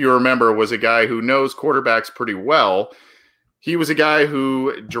Polian, if you remember, was a guy who knows quarterbacks pretty well. He was a guy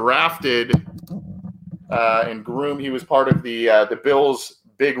who drafted and groomed. He was part of the Bills'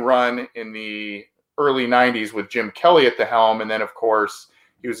 big run in the early 90s with Jim Kelly at the helm, and then, of course,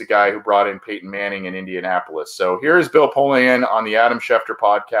 he was a guy who brought in Peyton Manning in Indianapolis. So here is Bill Polian on the Adam Schefter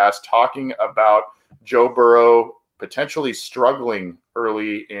podcast talking about Joe Burrow potentially struggling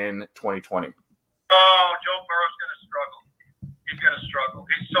early in 2020. Oh, Joe Burrow's going to struggle. He's going to struggle.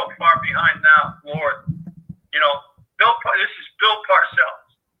 He's so far behind now, Lord. This is Bill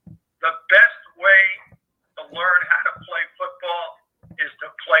Parcells. The best way to learn how to play football is to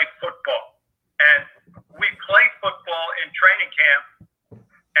play football. And we play football in training camp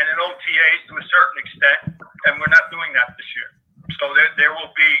and in OTAs to a certain extent, and we're not doing that this year. So there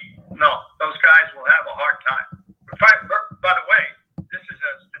will be, those guys will have a hard time. By the way, this is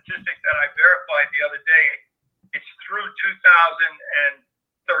a statistic that I verified the other day. It's through 2013,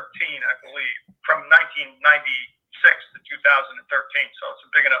 I believe, from 1996 to 2013. So it's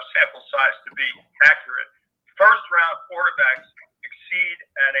a big enough sample size to be accurate. First-round quarterbacks exceed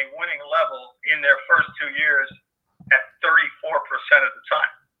at a winning level in their first 2 years at 34% of the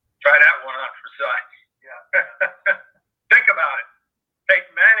time. Try that one on for size. Yeah. Think about it.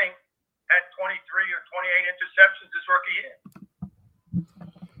 Peyton Manning had 23 or 28 interceptions his rookie year.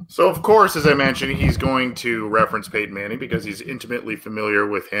 So, of course, as I mentioned, he's going to reference Peyton Manning because he's intimately familiar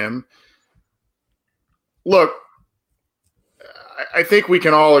with him. Look, I think we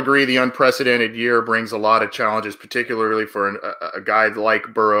can all agree the unprecedented year brings a lot of challenges, particularly for a guy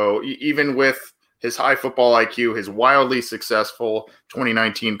like Burrow, even with his high football IQ, his wildly successful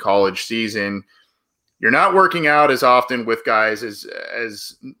 2019 college season. You're not working out as often with guys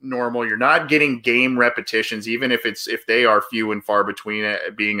as normal. You're not getting game repetitions, even if they are few and far between.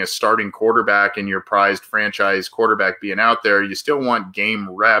 Being a starting quarterback and your prized franchise quarterback being out there, you still want game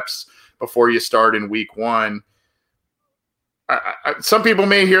reps before you start in week one. Some people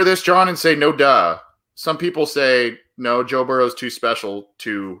may hear this, John, and say, no, duh. Some people say, no, Joe Burrow's too special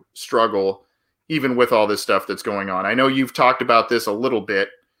to struggle, even with all this stuff that's going on. I know you've talked about this a little bit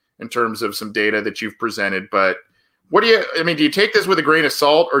in terms of some data that you've presented, but do you take this with a grain of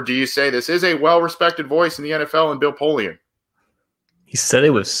salt, or do you say this is a well-respected voice in the NFL and Bill Polian? He said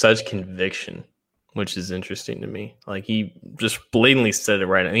it with such conviction, which is interesting to me. Like, he just blatantly said it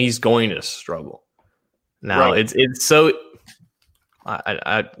right, and he's going to struggle. Now, right. It's so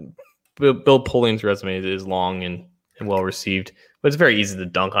Bill Polian's resume is long and well received, but it's very easy to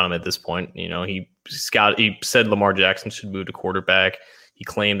dunk on him at this point. You know, he said Lamar Jackson should move to quarterback. He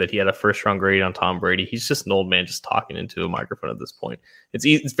claimed that he had a first-round grade on Tom Brady. He's just an old man just talking into a microphone at this point.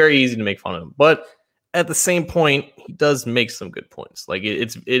 It's very easy to make fun of him, but at the same point, he does make some good points. Like,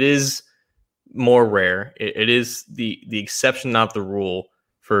 it is more rare. It is the exception, not the rule,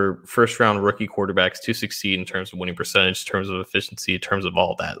 for first-round rookie quarterbacks to succeed in terms of winning percentage, in terms of efficiency, in terms of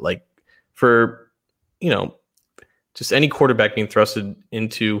all that. Like, for, just any quarterback being thrusted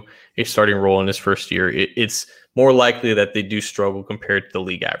into a starting role in his first year, it's more likely that they do struggle compared to the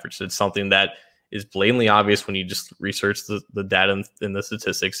league average. It's something that is blatantly obvious when you just research the data and the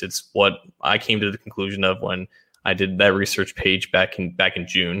statistics. It's what I came to the conclusion of when I did that research page back in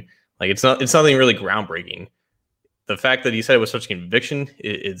June. Like, it's nothing really groundbreaking. The fact that he said it with such conviction,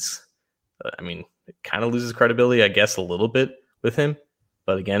 it kind of loses credibility, I guess, a little bit with him.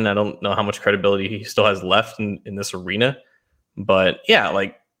 But again, I don't know how much credibility he still has left in this arena. But yeah,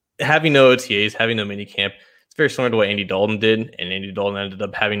 like, having no OTAs, having no minicamp, it's very similar to what Andy Dalton did. And Andy Dalton ended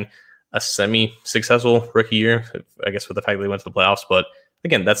up having a semi-successful rookie year, I guess, with the fact that they went to the playoffs. But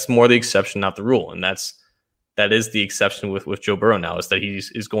again, that's more the exception, not the rule. And that is the exception with Joe Burrow now, is that he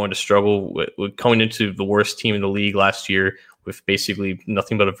is going to struggle with coming into the worst team in the league last year with basically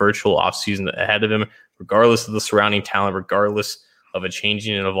nothing but a virtual offseason ahead of him, regardless of the surrounding talent, regardless of a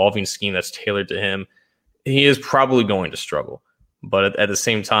changing and evolving scheme that's tailored to him. He is probably going to struggle. But at the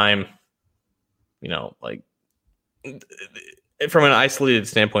same time, like, from an isolated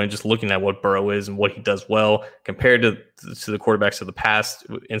standpoint, just looking at what Burrow is and what he does well compared to the quarterbacks of the past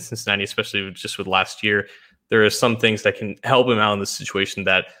in Cincinnati, especially just with last year, there are some things that can help him out in this situation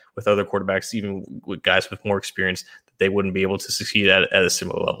that with other quarterbacks, even with guys with more experience, that they wouldn't be able to succeed at a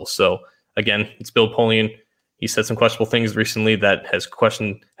similar level. So again, it's Bill Polian. He said some questionable things recently that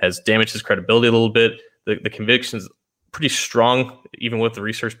has damaged his credibility a little bit. The conviction is pretty strong, even with the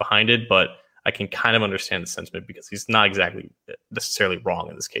research behind it, but I can kind of understand the sentiment because he's not exactly necessarily wrong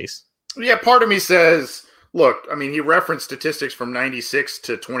in this case. Yeah, part of me says, look, he referenced statistics from 96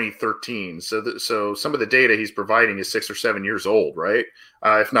 to 2013. So some of the data he's providing is 6 or 7 years old, right?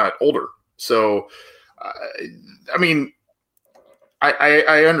 If not older. So,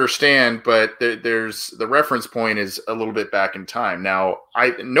 I understand, but there's the reference point is a little bit back in time. Now,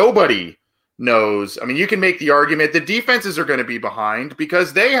 nobody knows. You can make the argument the defenses are going to be behind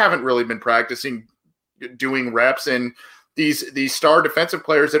because they haven't really been practicing doing reps, and these star defensive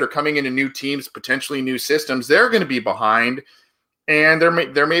players that are coming into new teams, potentially new systems, they're going to be behind, and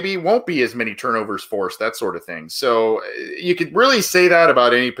there maybe won't be as many turnovers forced, that sort of thing. So you could really say that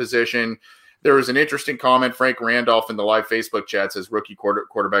about any position. There was an interesting comment. Frank Randolph in the live Facebook chat says rookie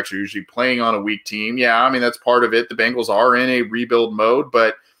quarterbacks are usually playing on a weak team. Yeah, that's part of it. The Bengals are in a rebuild mode,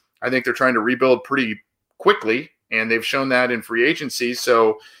 but I think they're trying to rebuild pretty quickly, and they've shown that in free agency.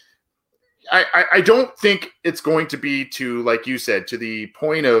 So I don't think it's going to be to, like you said, to the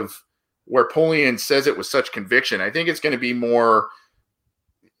point of where Polian says it with such conviction. I think it's going to be more,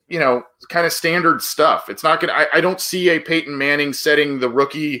 kind of standard stuff. It's not going to – I don't see a Peyton Manning setting the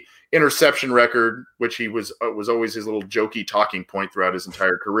rookie – interception record, which he was always his little jokey talking point throughout his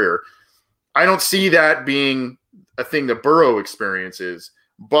entire career. I don't see that being a thing that Burrow experiences,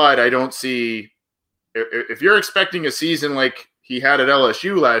 but I don't see if you're expecting a season like he had at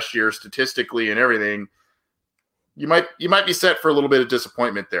LSU last year, statistically and everything, you might be set for a little bit of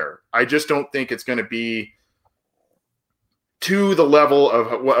disappointment there. I just don't think it's going to be to the level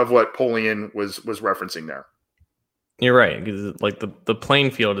of what Polian was referencing there. You're right, because like the playing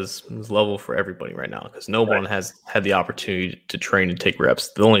field is level for everybody right now because no one has had the opportunity to train and take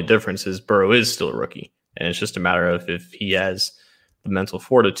reps. The only difference is Burrow is still a rookie, and it's just a matter of if he has the mental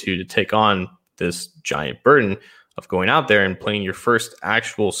fortitude to take on this giant burden of going out there and playing your first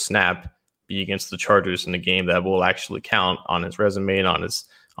actual snap be against the Chargers in a game that will actually count on his resume and on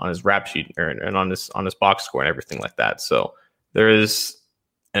his rap sheet and on his box score and everything like that. So there is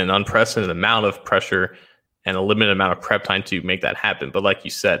an unprecedented amount of pressure and a limited amount of prep time to make that happen. But like you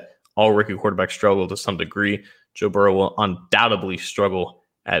said, all rookie quarterbacks struggle to some degree. Joe Burrow will undoubtedly struggle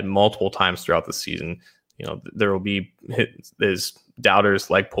at multiple times throughout the season. You know, there will be his doubters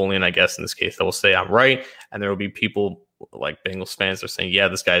like Polian, I guess, in this case, that will say I'm right. And there will be people like Bengals fans that are saying, yeah,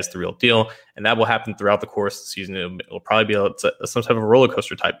 this guy is the real deal. And that will happen throughout the course of the season. It'll probably be some type of a roller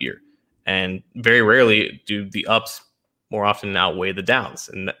coaster type year. And very rarely do the ups more often outweigh the downs.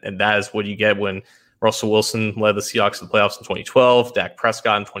 And that is what you get when Russell Wilson led the Seahawks to the playoffs in 2012, Dak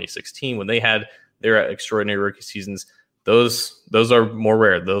Prescott in 2016, when they had their extraordinary rookie seasons. Those are more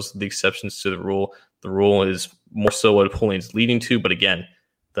rare. Those are the exceptions to the rule. The rule is more so what Polian's leading to. But again,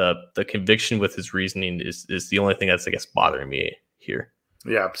 the conviction with his reasoning is the only thing that's, I guess, bothering me here.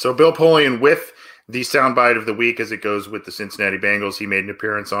 Yeah. So Bill Polian with the soundbite of the week as it goes with the Cincinnati Bengals. He made an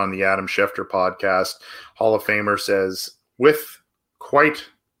appearance on the Adam Schefter podcast. Hall of Famer says with quite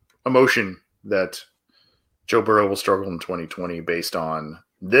emotion that Joe Burrow will struggle in 2020 based on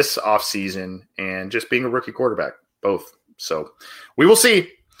this offseason and just being a rookie quarterback, both. So we will see.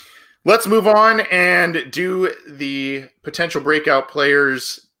 Let's move on and do the potential breakout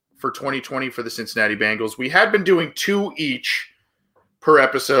players for 2020 for the Cincinnati Bengals. We had been doing 2 each per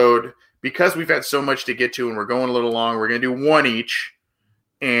episode because we've had so much to get to and we're going a little long. We're going to do 1 each,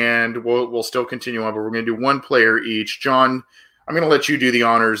 and we'll still continue on, but we're going to do 1 player each. John, I'm going to let you do the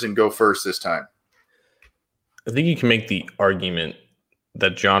honors and go first this time. I think you can make the argument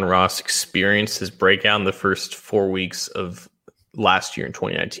that John Ross experienced his breakout in the first 4 weeks of last year in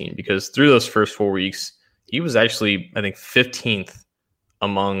 2019, because through those first 4 weeks, he was actually, I think, 15th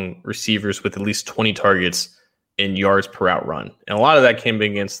among receivers with at least 20 targets in yards per route run. And a lot of that came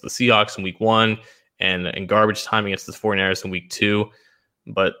against the Seahawks in week 1 and garbage time against the 49ers in week 2.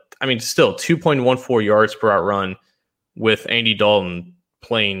 But, I mean, still 2.14 yards per route run with Andy Dalton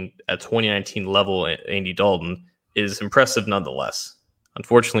playing at 2019 level. Andy Dalton is impressive nonetheless.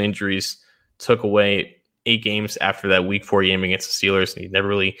 Unfortunately, injuries took away 8 games after that week 4 game against the Steelers, and he never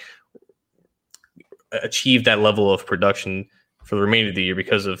really achieved that level of production for the remainder of the year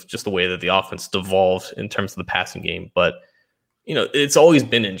because of just the way that the offense devolved in terms of the passing game. But, you know, it's always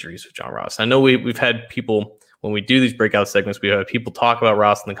been injuries with John Ross. I know we've had people, when we do these breakout segments, we have people talk about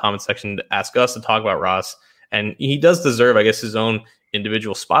Ross in the comment section to ask us to talk about Ross. And he does deserve, I guess, his own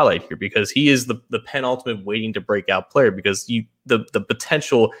individual spotlight here because he is the penultimate waiting to break out player because the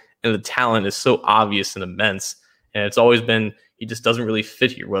potential and the talent is so obvious and immense. And it's always been, he just doesn't really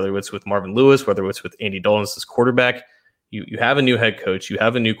fit here, whether it's with Marvin Lewis, whether it's with Andy Dalton as his quarterback. You have a new head coach, you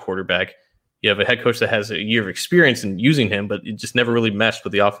have a new quarterback, you have a head coach that has a year of experience in using him, but it just never really meshed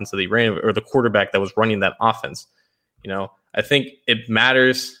with the offense that he ran or the quarterback that was running that offense. You know, I think it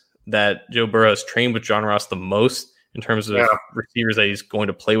matters that Joe Burrow has trained with John Ross the most in terms of receivers that he's going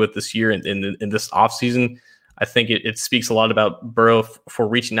to play with this year and in this offseason. I think it speaks a lot about Burrow for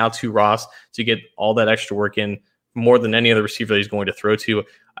reaching out to Ross to get all that extra work in more than any other receiver that he's going to throw to.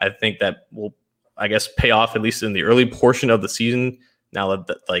 I think that will, I guess, pay off at least in the early portion of the season. Now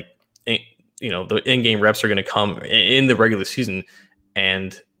that like, you know, the in-game reps are going to come in the regular season,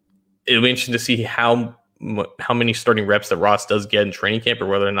 and it'll be interesting to see how many starting reps that Ross does get in training camp, or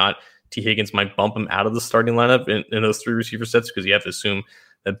whether or not T. Higgins might bump him out of the starting lineup in those 3 receiver sets, because you have to assume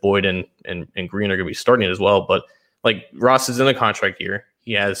that Boyd and Green are going to be starting as well. But like, Ross is in a contract year.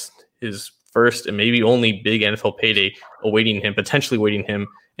 He has his first and maybe only big NFL payday potentially waiting him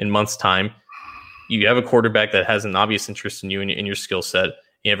in months' time. You have a quarterback that has an obvious interest in you and in your skill set.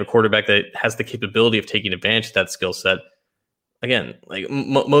 You have a quarterback that has the capability of taking advantage of that skill set. Again, like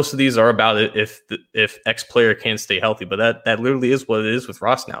most of these are about if X player can stay healthy, but that literally is what it is with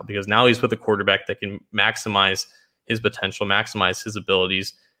Ross now, because now he's with a quarterback that can maximize his potential, maximize his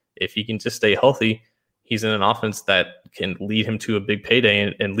abilities. If he can just stay healthy, he's in an offense that can lead him to a big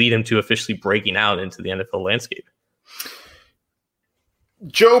payday and lead him to officially breaking out into the NFL landscape.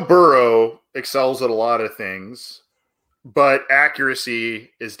 Joe Burrow excels at a lot of things, but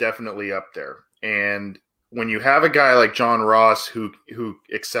accuracy is definitely up there. And when you have a guy like John Ross who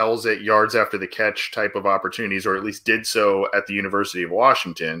excels at yards after the catch type of opportunities, or at least did so at the University of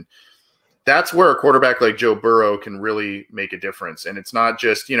Washington, that's where a quarterback like Joe Burrow can really make a difference. And it's not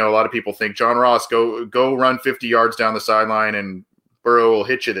just, you know, a lot of people think John Ross, go run 50 yards down the sideline and Burrow will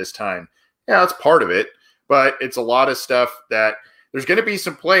hit you this time. Yeah, that's part of it, but it's a lot of stuff that there's going to be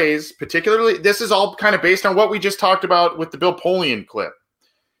some plays, particularly, this is all kind of based on what we just talked about with the Bill Polian clip.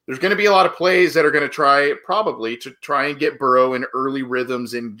 there's going to be a lot of plays that are going to try and get Burrow in early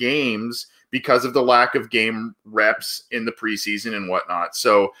rhythms in games because of the lack of game reps in the preseason and whatnot.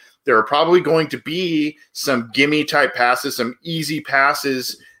 So there are probably going to be some gimme type passes, some easy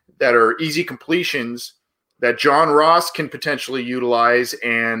passes that are easy completions that John Ross can potentially utilize,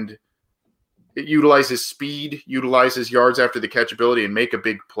 and it utilizes speed, utilizes yards after the catch ability, and make a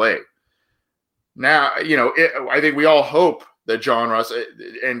big play. Now, I think we all hope that John Ross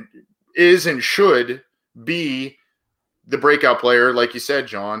is and should be the breakout player, like you said,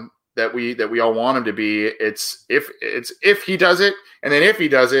 John, that we all want him to be. It's if he does it, and then if he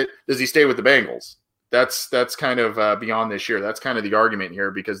does it, does he stay with the Bengals? That's kind of beyond this year. That's kind of the argument here,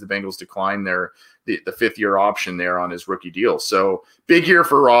 because the Bengals declined the 5th-year option there on his rookie deal. So big year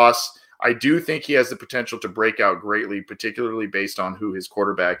for Ross. I do think he has the potential to break out greatly, particularly based on who his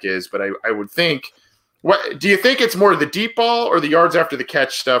quarterback is. But I would think, what do you think? It's more the deep ball or the yards after the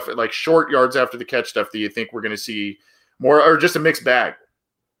catch stuff, like short yards after the catch stuff? Do you think we're going to see more, or just a mixed bag?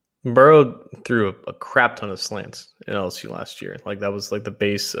 Burrow threw a crap ton of slants in LSU last year. Like, that was like the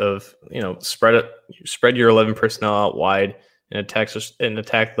base of, spread your 11 personnel out wide and attack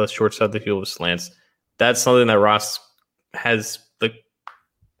the short side of the field with slants. That's something that Ross has the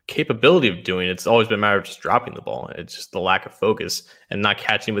capability of doing. It's always been a matter of just dropping the ball. It's just the lack of focus and not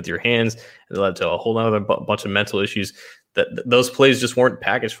catching with your hands. It led to a whole other bunch of mental issues. That those plays just weren't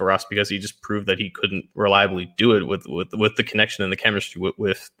packaged for us, because he just proved that he couldn't reliably do it with the connection and the chemistry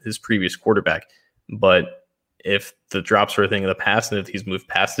with his previous quarterback. But if the drops are a thing of the past, and if he's moved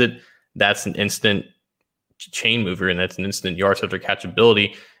past it, that's an instant chain mover, and that's an instant yards after catch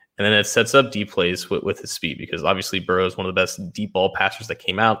ability. And then it sets up deep plays with his speed, because obviously Burrow is one of the best deep ball passers that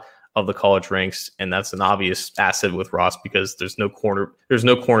came out of the college ranks, and that's an obvious asset with Ross, because there's no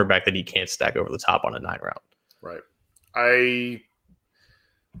cornerback that he can't stack over the top on a 9 route. Right. I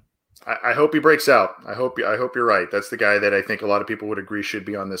hope he breaks out. I hope you're right. That's the guy that I think a lot of people would agree should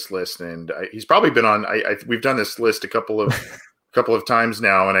be on this list, and he's probably been on. We've done this list a couple of times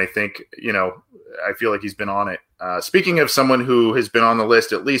now, and I think I feel like he's been on it. Speaking of someone who has been on the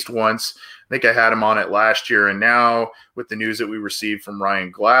list at least once, I think I had him on it last year, and now with the news that we received from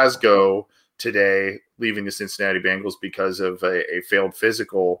Ryan Glasgow today, leaving the Cincinnati Bengals because of a failed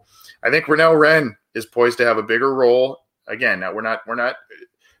physical, I think Renell Wren is poised to have a bigger role. Again, now we're not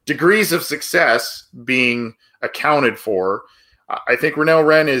degrees of success being accounted for. I think Renell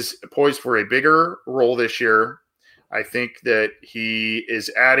Wren is poised for a bigger role this year. I think that he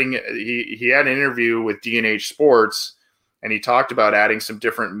is adding. He had an interview with D&H Sports, and he talked about adding some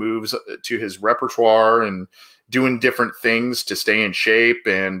different moves to his repertoire and doing different things to stay in shape.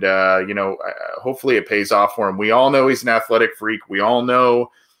 And hopefully it pays off for him. We all know he's an athletic freak. We all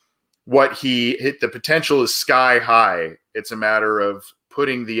know what he hit. The potential is sky high. It's a matter of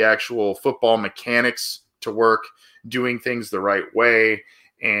putting the actual football mechanics to work, doing things the right way,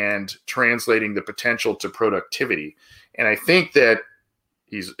 and translating the potential to productivity. And I think that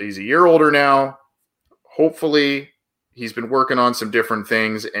he's a year older now. Hopefully he's been working on some different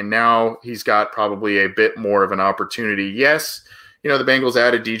things, and now he's got probably a bit more of an opportunity. Yes, the Bengals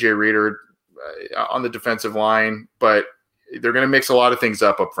added DJ Reader on the defensive line, but they're going to mix a lot of things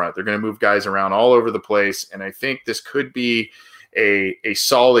up front. They're going to move guys around all over the place, and I think this could be a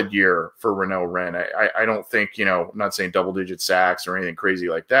solid year for Renell Wren. I don't think, I'm not saying double-digit sacks or anything crazy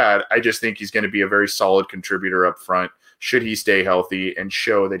like that. I just think he's going to be a very solid contributor up front, should he stay healthy and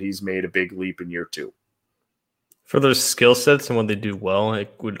show that he's made a big leap in year 2. For their skill sets and what they do well,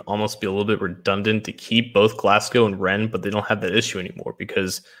 it would almost be a little bit redundant to keep both Glasgow and Wren, but they don't have that issue anymore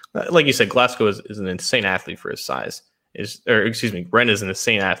because, like you said, Glasgow is an insane athlete for his size. Wren is an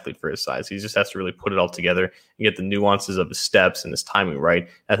insane athlete for his size. He just has to really put it all together and get the nuances of his steps and his timing right.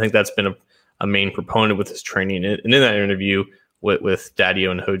 I think that's been a main proponent with his training. And in that interview with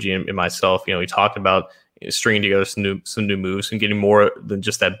Daddio and Hoji and myself, he talked about stringing together some new moves and getting more than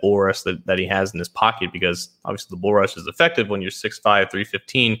just that bull rush that he has in his pocket, because obviously the bull rush is effective when you're 6'5",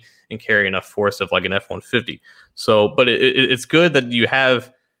 315 and carry enough force of like an F-150. So, but it's good that you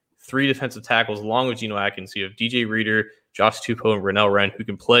have 3 defensive tackles along with Geno Atkins. You have DJ Reader, Josh Tupou, and Renell Wren, who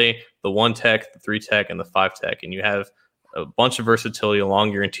can play the 1 tech, the 3 tech, and the 5 tech. And you have a bunch of versatility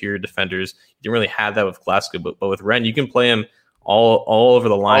along your interior defenders. You didn't really have that with Glasgow, but with Wren, you can play him all over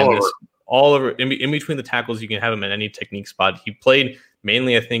the line. All over in between the tackles, you can have him at any technique spot. He played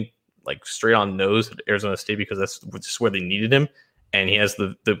mainly, I think, like straight on nose at Arizona State because that's just where they needed him, and he has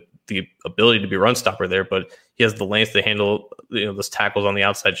the ability to be a run stopper there. But he has the length to handle those tackles on the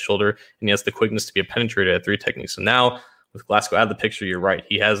outside shoulder, and he has the quickness to be a penetrator at 3 technique. So now with Glasgow out of the picture, you're right.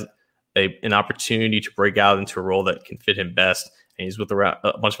 He has an opportunity to break out into a role that can fit him best, and he's with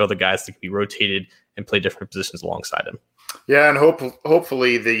a bunch of other guys that can be rotated and play different positions alongside him. Yeah, and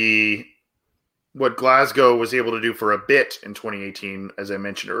hopefully what Glasgow was able to do for a bit in 2018, as I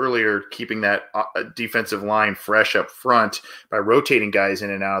mentioned earlier, keeping that defensive line fresh up front by rotating guys in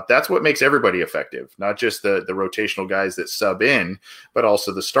and out, that's what makes everybody effective, not just the rotational guys that sub in, but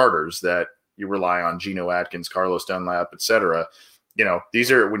also the starters that you rely on, Geno Atkins, Carlos Dunlap, etc.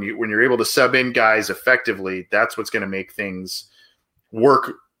 These are when you're able to sub in guys effectively, that's what's going to make things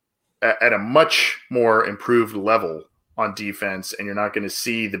work at a much more improved level on defense, and you're not going to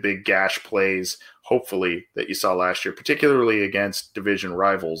see the big gash plays, hopefully, that you saw last year, particularly against division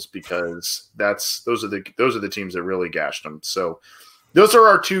rivals, because those are the teams that really gashed them. So those are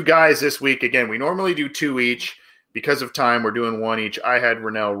our two guys this week. Again, we normally do two each. Because of time, we're doing one each. I had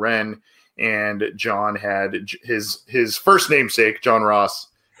Rennell Wren, and John had his first namesake, John Ross,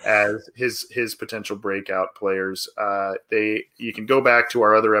 as his potential breakout players. You can go back to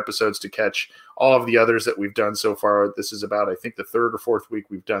our other episodes to catch all of the others that we've done so far. This is about, I think, the third or fourth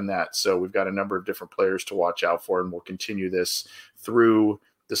week we've done that. So we've got a number of different players to watch out for, and we'll continue this through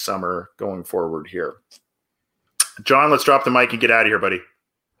the summer going forward here. John, let's drop the mic and get out of here, buddy.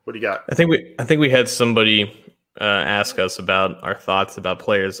 What do you got? I think we had somebody ask us about our thoughts about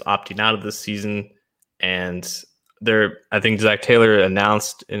players opting out of this season, and I think Zach Taylor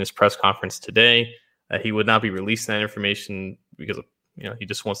announced in his press conference today that he would not be releasing that information because of, he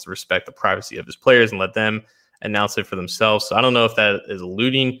just wants to respect the privacy of his players and let them announce it for themselves. So I don't know if that is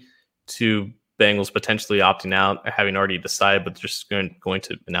alluding to Bengals potentially opting out, having already decided, but just going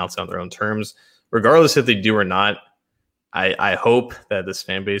to announce it on their own terms. Regardless if they do or not, I hope that this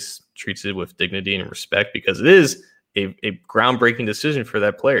fan base treats it with dignity and respect, because it is a groundbreaking decision for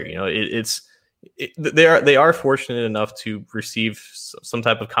that player. They are fortunate enough to receive some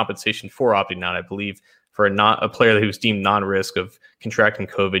type of compensation for opting out. I believe for a player who's deemed non-risk of contracting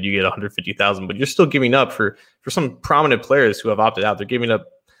COVID, you get $150,000, but you're still giving up for some prominent players who have opted out. They're giving up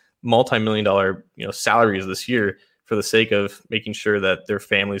multi-million-dollar salaries this year for the sake of making sure that their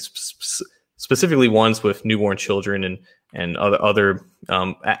families, specifically ones with newborn children and other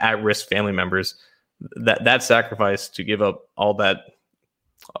at-risk family members, that sacrifice to give up all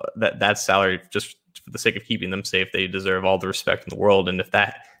that salary just for the sake of keeping them safe, they deserve all the respect in the world. And if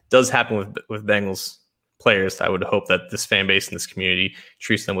that does happen with Bengals players, I would hope that this fan base and this community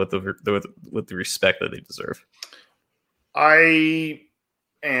treats them with the respect that they deserve. I'm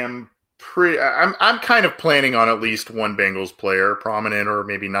kind of planning on at least one Bengals player, prominent or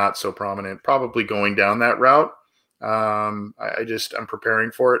maybe not so prominent, probably going down that route. I'm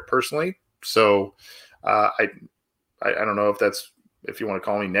preparing for it personally. So I don't know if you want to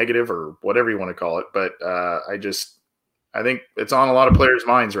call me negative or whatever you want to call it, but I think it's on a lot of players'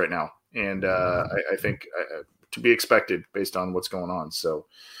 minds right now. And I think to be expected based on what's going on. So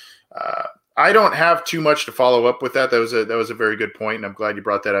I don't have too much to follow up with that. That was a very good point, and I'm glad you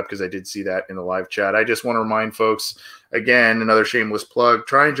brought that up because I did see that in the live chat. I just want to remind folks, again, another shameless plug,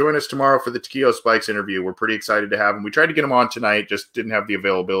 try and join us tomorrow for the Takeo Spikes interview. We're pretty excited to have him. We tried to get him on tonight, just didn't have the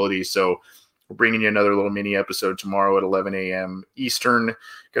availability, so we're bringing you another little mini episode tomorrow at 11 a.m. Eastern.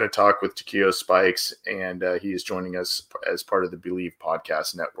 Going to talk with Takeo Spikes, and he is joining us as part of the Believe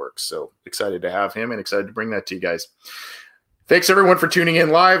Podcast Network. So excited to have him and excited to bring that to you guys. Thanks, everyone, for tuning in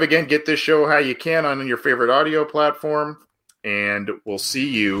live. Again, get this show how you can on your favorite audio platform, and we'll see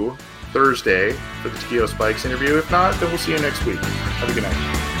you Thursday for the Takeo Spikes interview. If not, then we'll see you next week. Have a good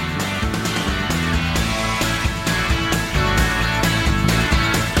night.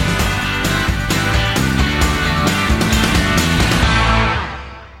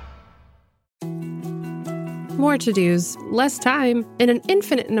 More to-dos, less time, and an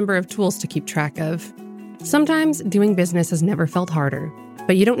infinite number of tools to keep track of. Sometimes doing business has never felt harder,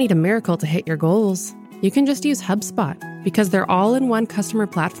 but you don't need a miracle to hit your goals. You can just use HubSpot, because their all-in-one customer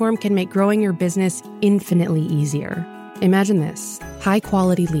platform can make growing your business infinitely easier. Imagine this: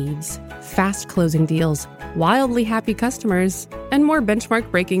 high-quality leads, fast closing deals, wildly happy customers, and more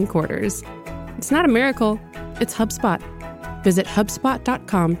benchmark-breaking quarters. It's not a miracle, it's HubSpot. Visit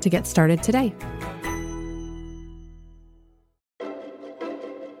HubSpot.com to get started today.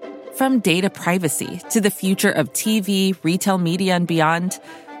 From data privacy to the future of TV, retail media, and beyond,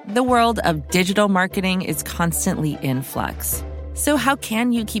 the world of digital marketing is constantly in flux. So how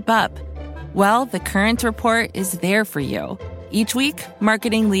can you keep up? Well, The Current Report is there for you. Each week,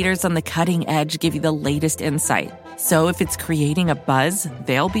 marketing leaders on the cutting edge give you the latest insight. So if it's creating a buzz,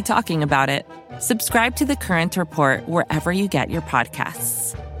 they'll be talking about it. Subscribe to The Current Report wherever you get your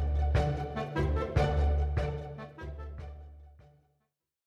podcasts.